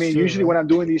 You know what I That's mean? true, Usually right? when I'm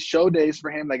doing these show days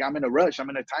for him, like I'm in a rush, I'm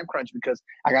in a time crunch because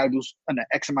I got to do an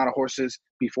X amount of horses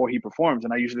before he performs.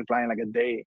 And I usually fly in like a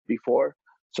day before.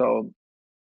 So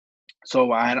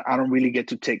I don't really get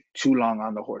to take too long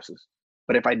on the horses.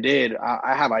 But if I did,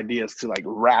 I have ideas to like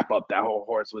wrap up that whole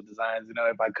horse with designs, you know,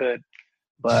 if I could.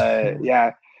 But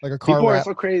yeah, Like a car people are wrap.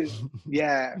 so crazy.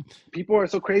 Yeah, people are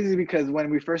so crazy because when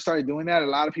we first started doing that, a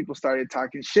lot of people started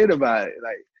talking shit about it.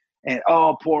 Like, and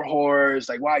oh, poor horse.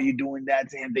 Like, why are you doing that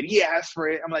to him? Did he ask for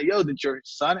it? I'm like, yo, did your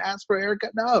son ask for a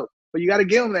haircut? No, but you got to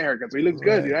give him the haircut so he looks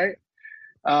good, right?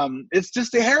 It's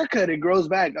just a haircut. It grows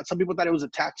back. Some people thought it was a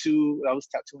tattoo. I was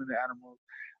tattooing the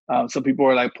animal. Some people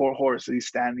are like, poor horse. He's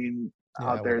standing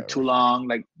out there too long.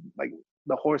 Like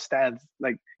the horse stands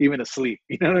like even asleep.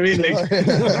 You know what I mean?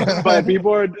 Like, but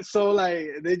people are so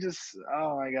like, they just,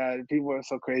 oh my God, people are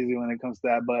so crazy when it comes to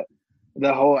that. But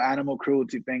the whole animal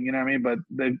cruelty thing, you know what I mean? But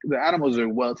the animals are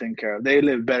well taken care of. They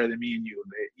live better than me and you.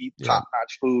 They eat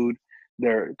top-notch food.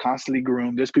 They're constantly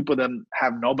groomed. There's people that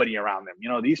have nobody around them. You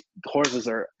know, these horses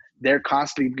they're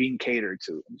constantly being catered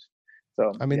to.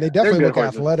 So I mean, yeah, they definitely look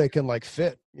horses. athletic and like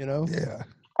fit, you know? Yeah.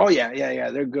 Oh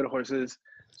yeah. They're good horses,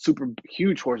 super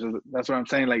huge horses. That's what I'm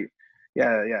saying. Like,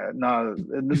 no,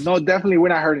 definitely we're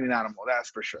not hurting an animal. That's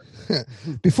for sure.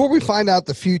 Before we find out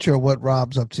the future of what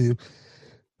Rob's up to,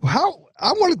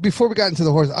 before we got into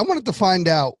the horse, I wanted to find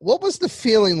out what was the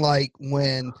feeling like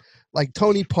when like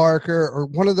Tony Parker or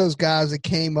one of those guys that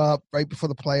came up right before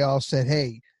the playoffs said,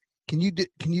 "Hey, can you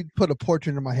put a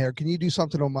portrait in my hair? Can you do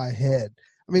something on my head?"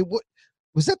 I mean, what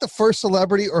was that the first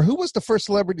celebrity, or who was the first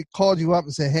celebrity that called you up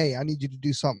and said, "Hey, I need you to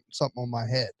do something on my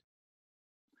head"?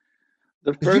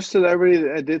 The first celebrity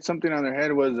that did something on their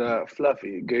head was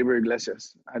Fluffy, Gabriel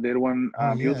Iglesias. I did one.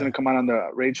 He was going to come out on the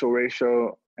Rachel Ray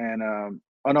show. And,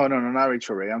 oh, no, not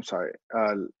Rachel Ray. I'm sorry.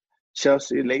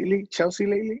 Chelsea Lately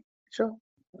show?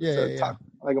 Yeah.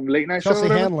 Like a late night Chelsea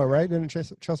show. Handler, right? Didn't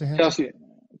Chelsea Handler?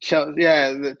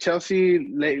 The Chelsea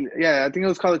Lately. Yeah, I think it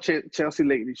was called the Chelsea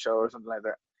Lately show or something like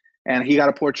that. And he got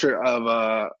a portrait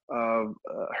of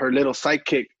her little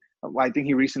sidekick. I think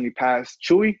he recently passed,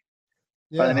 Chewy.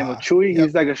 By the name of Chewy.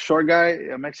 He's like a short guy,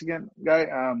 a Mexican guy.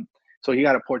 So he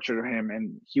got a portrait of him,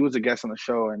 and he was a guest on the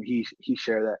show, and he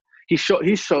shared that. He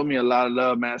showed me a lot of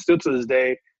love, man. Still to this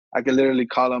day, I can literally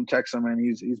call him, text him, and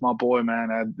he's my boy,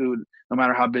 man. Dude, no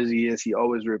matter how busy he is, he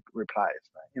always replies.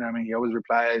 Man. You know what I mean? He always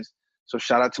replies. So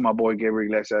shout out to my boy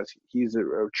Gabriel Iglesias. He's a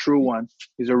true one.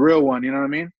 He's a real one. You know what I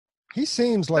mean? He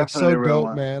seems like Definitely so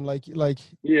dope, man. Like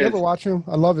you ever watch him?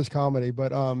 I love his comedy,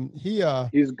 but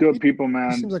he's good people,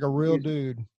 man. He seems like a real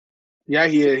dude. Yeah,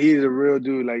 he is. He's a real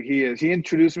dude. Like he is. He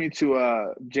introduced me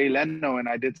to Jay Leno, and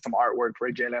I did some artwork for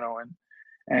Jay Leno,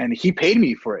 and he paid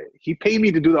me for it. He paid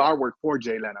me to do the artwork for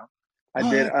Jay Leno. I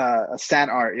did a sand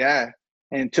art,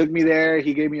 and took me there.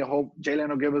 He gave me a whole. Jay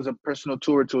Leno gave us a personal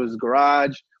tour to his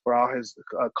garage for all his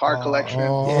car collection.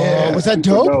 Was that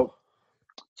dope?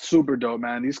 Super dope,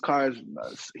 man. These cars,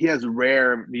 he has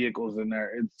rare vehicles in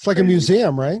there. It's like a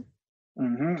museum, right?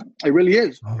 Mm-hmm. It really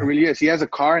is. It really is. He has a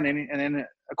car, and then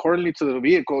accordingly to the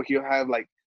vehicle, he'll have like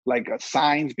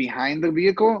signs behind the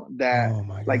vehicle that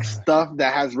stuff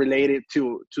that has related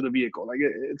to the vehicle. Like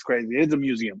it's crazy. It's a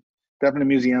museum, definitely a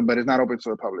museum, but it's not open to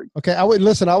the public. Okay, I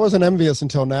wasn't envious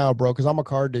until now, bro, because I'm a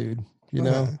car dude. You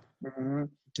know. Mm-hmm.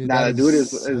 Dude, the dude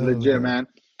is legit, man.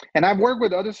 And I've worked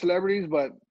with other celebrities,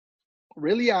 but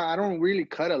really, I don't really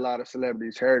cut a lot of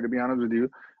celebrities' hair, to be honest with you.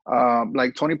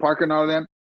 Like Tony Parker and all of them.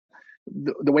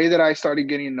 The way that I started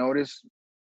getting noticed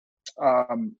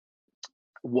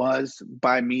was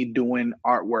by me doing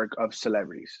artwork of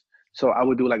celebrities. So I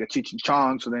would do like a Cheech and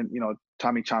Chong. So then,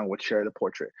 Tommy Chong would share the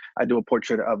portrait. I do a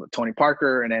portrait of Tony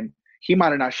Parker, and then he might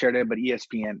have not shared it, but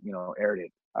ESPN, aired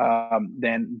it.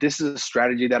 Then this is a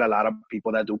strategy that a lot of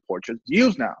people that do portraits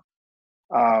use now.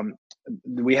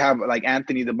 We have like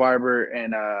Anthony the barber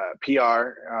and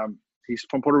PR. He's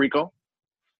from Puerto Rico.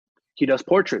 He does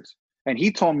portraits, and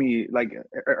he told me like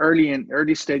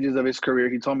early stages of his career,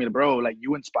 he told me, bro, like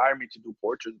you inspired me to do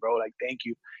portraits, bro. Like thank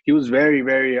you. He was very,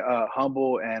 very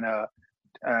humble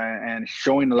and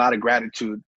showing a lot of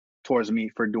gratitude towards me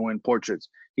for doing portraits.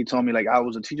 He told me like I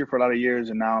was a teacher for a lot of years,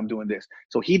 and now I'm doing this.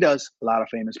 So he does a lot of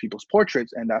famous people's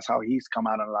portraits, and that's how he's come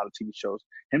out on a lot of TV shows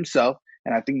himself.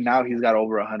 And I think now he's got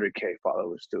over 100K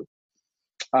followers too.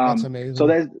 That's amazing. So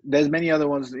there's many other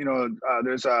ones.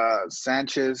 There's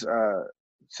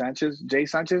Jay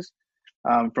Sanchez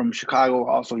from Chicago.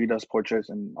 Also, he does portraits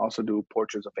and also do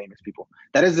portraits of famous people.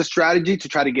 That is the strategy to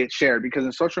try to get shared, because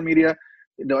in social media,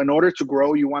 in order to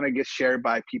grow, you want to get shared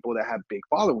by people that have big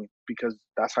following, because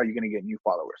that's how you're going to get new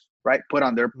followers, right? Put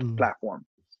on their platform.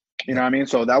 You know what I mean?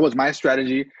 So that was my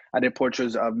strategy. I did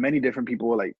portraits of many different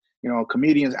people, like, you know,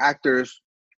 comedians, actors,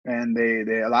 and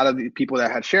they a lot of the people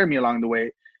that had shared me along the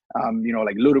way. You know,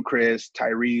 like Ludacris,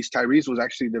 Tyrese. Tyrese was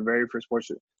actually the very first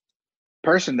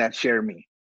person that shared me.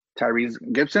 Tyrese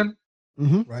Gibson.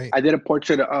 Right. I did a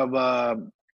portrait of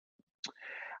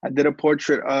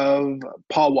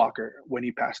Paul Walker when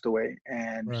he passed away,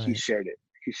 and he Right. shared it.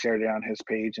 He shared it on his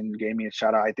page and gave me a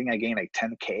shout out. I think I gained like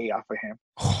 10K off of him.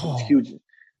 It was Oh, huge.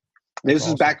 This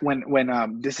is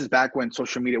awesome. back when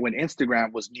social media, when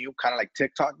Instagram was new, kind of like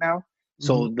TikTok now.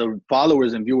 So the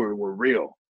followers and viewers were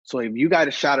real. So if you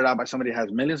got shouted out by somebody that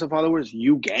has millions of followers,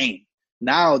 you gain.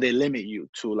 Now they limit you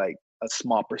to like a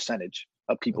small percentage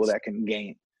of people that can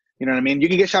gain. You know what I mean? You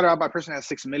can get shouted out by a person that has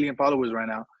 6 million followers right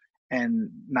now and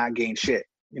not gain shit.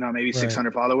 You know, maybe Right.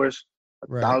 600 followers,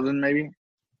 Right. 1,000 maybe. Right.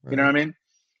 You know what I mean?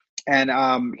 And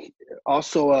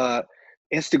also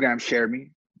Instagram shared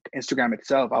me. Instagram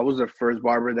itself, I was the first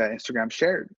barber that Instagram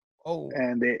shared. Oh,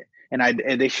 And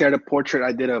they shared a portrait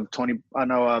I did of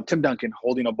Tim Duncan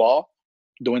holding a ball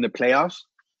during the playoffs,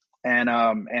 and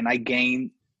I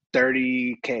gained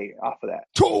 30K off of that.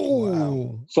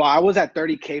 wow. So I was at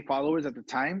 30K followers at the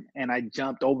time, and I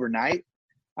jumped overnight.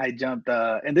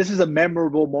 And this is a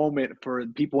memorable moment for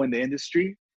people in the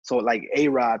industry. So like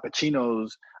A-Rod,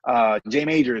 Pacino's, Jay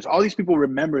Majors, all these people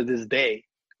remember this day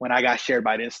when I got shared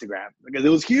by Instagram, because it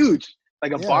was huge.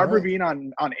 Like a barber being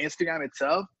on Instagram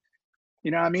itself, you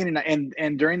know what I mean?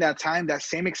 And during that time, that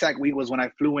same exact week was when I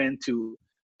flew in to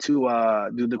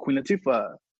do the Queen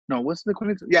Latifah. No, what's the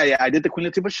Queen Latifah? Yeah, I did the Queen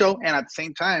Latifah show, and at the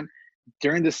same time,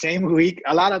 during the same week,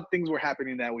 a lot of things were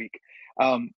happening that week.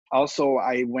 Also,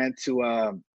 I went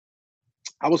to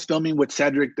I was filming with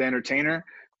Cedric the Entertainer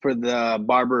for the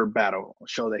barber battle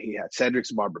show that he had,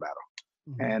 Cedric's Barber Battle.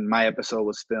 And my episode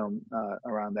was filmed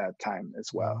around that time as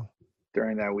well,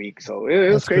 during that week. So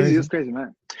it was crazy. It was crazy,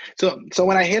 man. So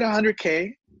when I hit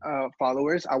 100K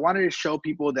followers, I wanted to show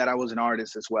people that I was an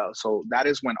artist as well. So that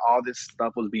is when all this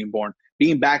stuff was being born.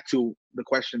 Being back to the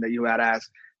question that you had asked,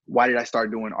 why did I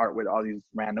start doing art with all these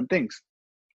random things?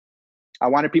 I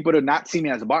wanted people to not see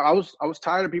me as a barber. I was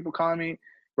tired of people calling me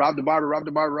Rob the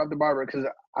Barber, because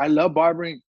I love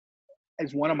barbering.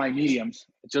 It's one of my mediums.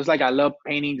 Just like I love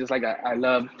painting, just like I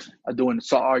love doing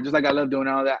saw art, just like I love doing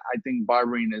all that. I think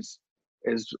barbering is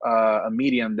a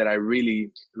medium that I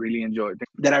really enjoy.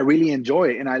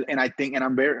 And I think, and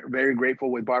I'm very, very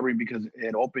grateful with barbering, because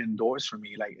it opened doors for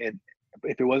me. Like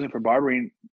if it wasn't for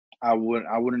barbering, I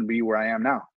wouldn't be where I am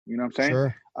now. You know what I'm saying?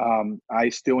 Sure. I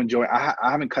still enjoy. I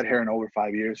haven't cut hair in over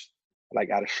 5 years, like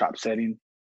at a shop setting.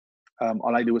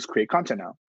 All I do is create content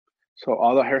now. So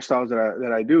all the hairstyles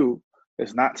that I do,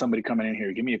 it's not somebody coming in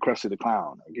here, give me a Krusty the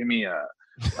Clown, or give me a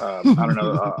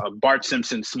Bart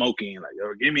Simpson smoking, like,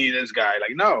 or give me this guy.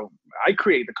 Like, no, I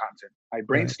create the content. I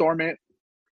brainstorm it,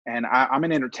 and I'm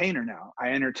an entertainer now. I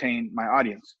entertain my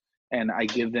audience, and I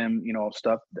give them,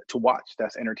 stuff to watch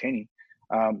that's entertaining.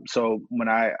 So when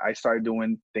I started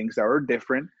doing things that were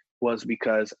different was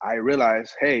because I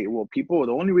realized, hey, well,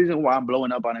 the only reason why I'm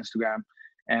blowing up on Instagram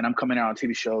and I'm coming out on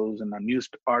TV shows and on news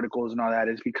articles and all that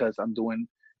is because I'm doing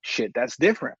shit that's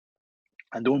different.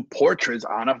 I'm doing portraits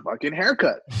on a fucking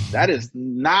haircut. That is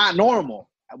not normal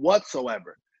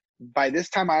whatsoever. By this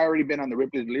time, I already been on the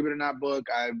Ripley's Believe It or Not book.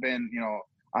 I've been,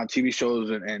 on TV shows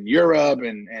in Europe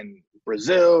and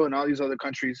Brazil and all these other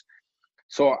countries.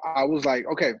 So I was like,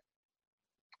 okay,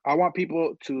 I want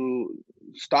people to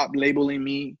stop labeling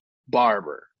me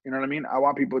barber. You know what I mean? I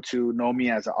want people to know me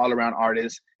as an all-around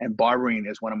artist, and barbering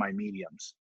is one of my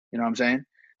mediums. You know what I'm saying?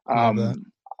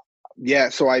 Yeah,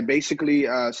 so I basically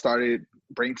started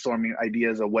brainstorming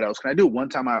ideas of what else can I do. One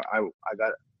time I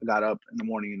got up in the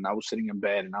morning and I was sitting in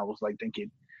bed and I was like thinking,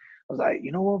 I was like,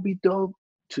 you know what would be dope?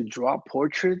 To draw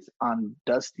portraits on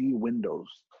dusty windows,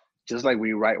 just like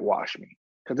we write Wash Me.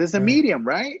 Because it's a medium,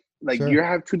 right? Like you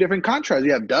have two different contrasts.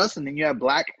 You have dust and then you have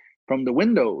black from the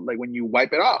window, like when you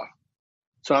wipe it off.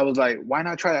 So I was like, why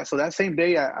not try that? So that same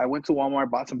day I went to Walmart,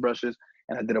 bought some brushes,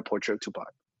 and I did a portrait of Tupac.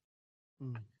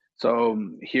 So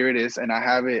here it is, and I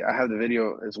have the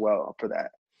video as well for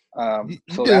that. You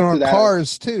did it on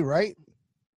cars too, right?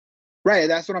 Right,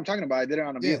 that's what I'm talking about. I did it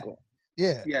on a vehicle.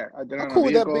 Yeah. I did it on a vehicle. How cool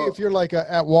would that be if you're like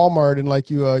at Walmart and like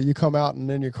you come out and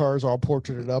then your car's all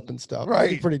portraited up and stuff? Right.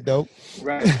 That'd be pretty dope.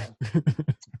 Right.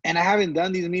 And I haven't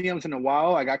done these mediums in a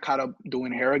while. I got caught up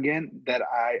doing hair again. That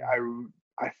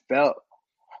I felt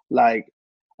like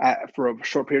for a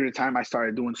short period of time I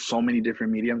started doing so many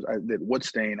different mediums. I did wood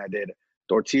stain. I did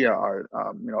tortilla art,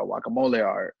 guacamole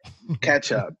art,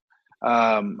 ketchup,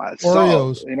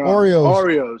 Oreos,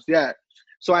 Oreos, yeah.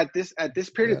 So at this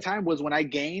period of Yeah. time was when I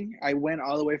gained. I went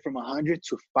all the way from 100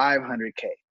 to 500K.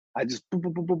 I just boop,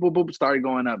 boop, boop, boop, boop, boop, started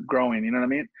going up, growing. You know what I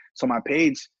mean? So my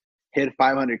page hit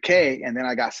 500K, and then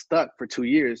I got stuck for 2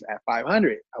 years at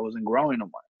 500. I wasn't growing no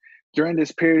more. During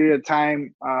this period of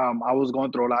time, I was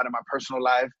going through a lot in my personal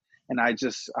life, and I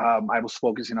was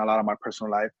focusing a lot on my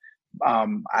personal life.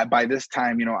 By this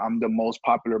time, I'm the most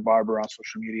popular barber on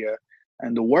social media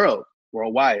in the world,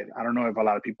 worldwide. I don't know if a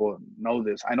lot of people know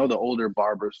this. I know the older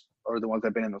barbers or the ones that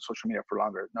have been in the social media for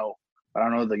longer know, but I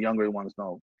don't know if the younger ones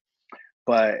know.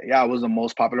 But yeah, I was the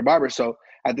most popular barber. So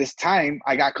at this time,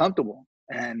 I got comfortable.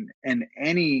 And in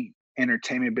any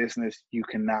entertainment business, you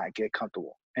cannot get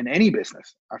comfortable. In any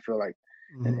business, I feel like,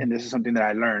 and this is something that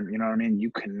I learned, you know what I mean?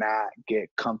 You cannot get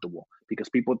comfortable because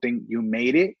people think you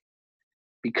made it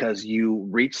because you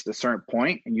reached a certain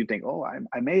point and you think, oh,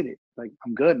 I made it. Like,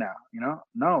 I'm good now,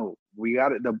 No, we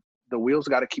got it. The wheels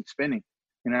got to keep spinning,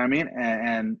 you know what I mean?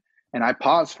 And I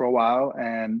paused for a while.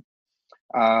 And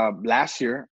last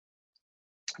year,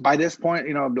 by this point,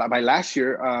 by last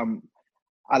year,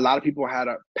 a lot of people had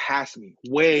to pass me,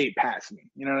 way past me.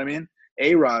 You know what I mean?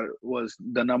 A-Rod was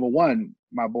the number one.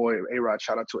 My boy A-Rod,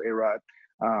 shout out to A-Rod.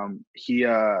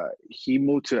 He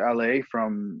moved to LA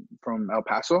from El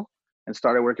Paso and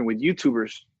started working with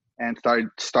YouTubers and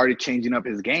started changing up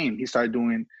his game. He started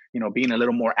doing, being a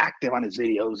little more active on his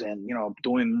videos and,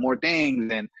 doing more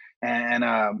things and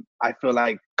I feel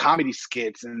like comedy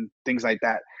skits and things like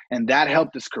that. And that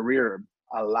helped his career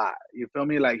a lot. You feel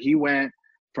me? Like he went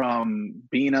from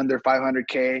being under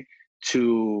 500K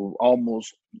to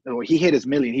almost, he hit his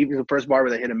million. He was the first barber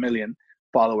that hit 1 million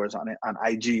followers on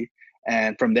IG.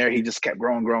 And from there, he just kept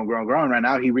growing. Right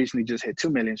now, he recently just hit 2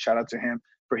 million. Shout out to him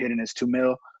for hitting his 2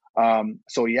 mil.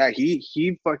 So yeah,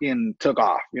 he fucking took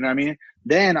off. You know what I mean?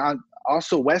 Then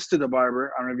also Wester the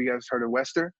barber. I don't know if you guys heard of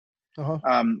Wester.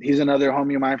 Uh-huh. He's another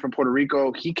homie of mine from Puerto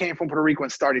Rico. He came from Puerto Rico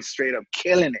and started straight up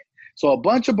killing it. So a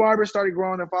bunch of barbers started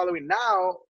growing and following.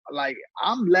 Now, like,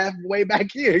 I'm left way back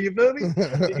here. You feel me?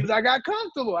 Because I got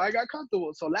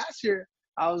comfortable. So last year,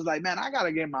 I was like, man, I got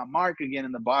to get my mark again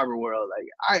in the barber world.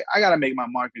 Like, I got to make my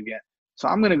mark again. So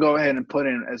I'm going to go ahead and put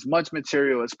in as much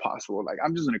material as possible. Like,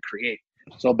 I'm just going to create.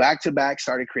 So back to back,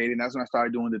 started creating. That's when I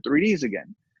started doing the 3Ds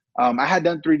again. I had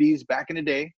done 3Ds back in the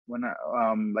day when,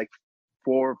 like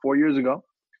 4 years ago.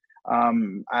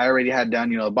 I already had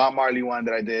done, the Bob Marley one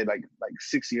that I did like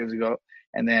 6 years ago.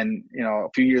 And then, a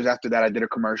few years after that, I did a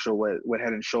commercial with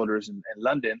Head and Shoulders in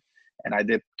London, and I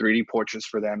did 3D portraits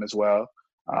for them as well.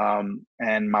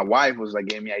 And my wife was like,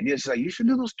 gave me ideas. She's like, you should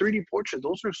do those 3D portraits.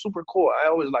 Those are super cool. I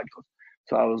always liked those.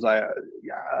 So I was like,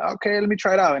 yeah, okay, let me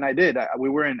try it out. And I did. We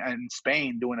were in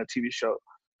Spain doing a TV show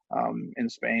in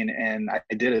Spain, and I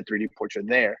did a 3D portrait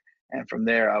there. And from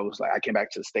there, I was like, I came back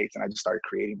to the States and I just started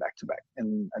creating back to back.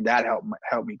 And that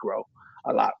helped me grow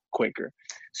a lot quicker.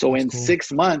 So That's in cool.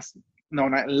 6 months,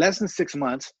 less than 6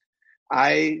 months,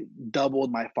 I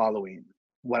doubled my following,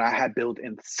 what I had built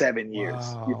in 7 years.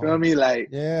 Wow. You feel me? Like,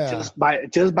 Yeah.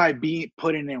 just by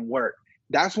putting in work.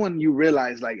 That's when you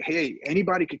realize, like, hey,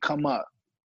 anybody could come up.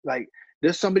 Like,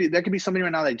 there could be somebody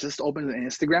right now that just opens an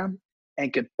Instagram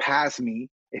and could pass me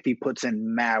if he puts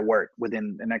in mad work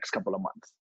within the next couple of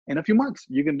months. In a few months,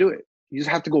 you can do it. You just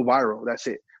have to go viral. That's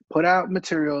it. Put out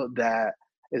material that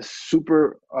is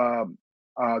super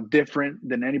different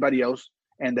than anybody else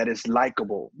and that is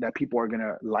likable, that people are going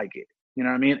to like it. You know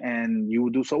what I mean? And you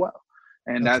will do so well.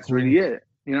 And that's cool. really it.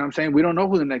 You know what I'm saying? We don't know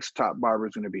who the next top barber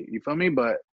is going to be. You feel me?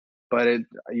 But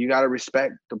you got to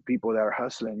respect the people that are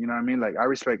hustling. You know what I mean? Like, I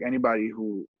respect anybody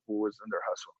who was in their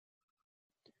hustle.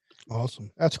 Awesome.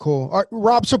 That's cool. All right,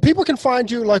 Rob, so people can find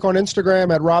you like on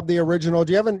Instagram at Rob the Original.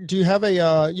 Do you have a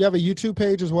YouTube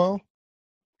page as well?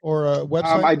 Or a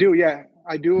website? I do, yeah.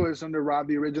 I do. It's under Rob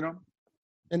the Original.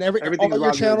 And everything all your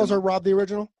Rob channels are Rob the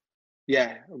Original?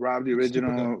 Yeah, Rob the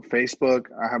Original. Facebook.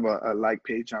 I have a like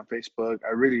page on Facebook.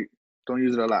 I really don't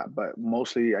use it a lot, but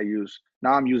mostly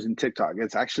I'm using TikTok.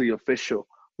 It's actually official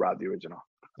Rob the Original.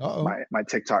 Uh-oh. My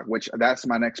TikTok, which that's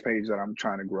my next page that I'm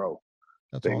trying to grow.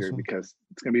 That's bigger awesome. because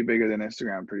it's going to be bigger than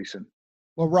Instagram pretty soon.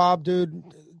 Well, Rob, dude,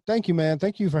 thank you, man.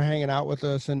 Thank you for hanging out with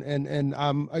us. And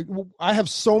I have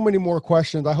so many more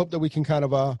questions. I hope that we can kind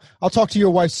of, I'll talk to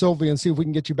your wife, Sylvia, and see if we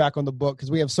can get you back on the book because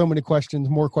we have so many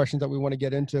more questions that we want to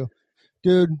get into.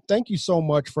 Dude, thank you so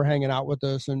much for hanging out with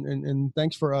us. And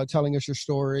thanks for telling us your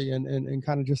story and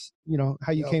kind of just,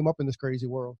 how you came up in this crazy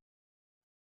world.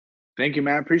 Thank you,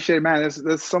 man. Appreciate it, man.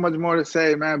 There's so much more to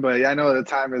say, man, but I know the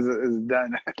time is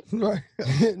done. Right.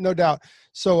 No doubt.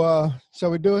 So shall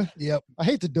we do it? Yep. I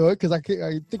hate to do it because I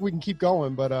think we can keep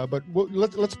going, but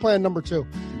let's plan number 2.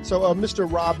 So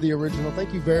Mr. Rob the Original,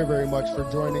 thank you very, very much for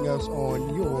joining us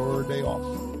on your day off.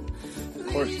 Of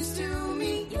course.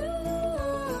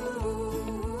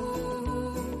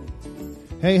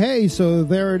 Hey, so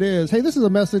there it is. Hey, this is a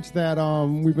message that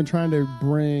we've been trying to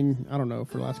bring, I don't know,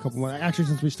 for the last couple of months, actually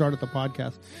since we started the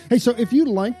podcast. Hey, so if you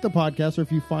like the podcast or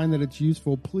if you find that it's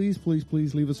useful, please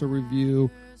leave us a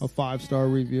review, a 5-star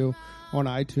review on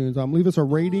iTunes. Leave us a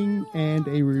rating and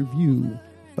a review.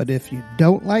 But if you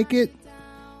don't like it,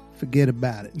 forget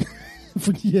about it.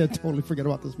 Yeah, totally forget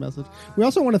about this message. We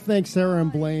also want to thank Sarah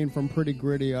and Blaine from Pretty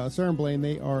Gritty. Sarah and Blaine,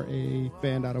 they are a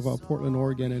band out of Portland,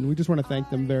 Oregon, and we just want to thank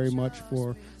them very much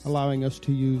for allowing us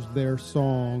to use their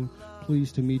song,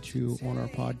 Pleased to Meet You, on our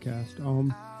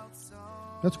podcast.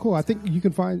 That's cool. I think you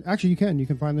can find, actually you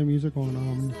can find their music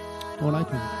on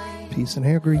iTunes. Peace and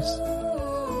hair grease.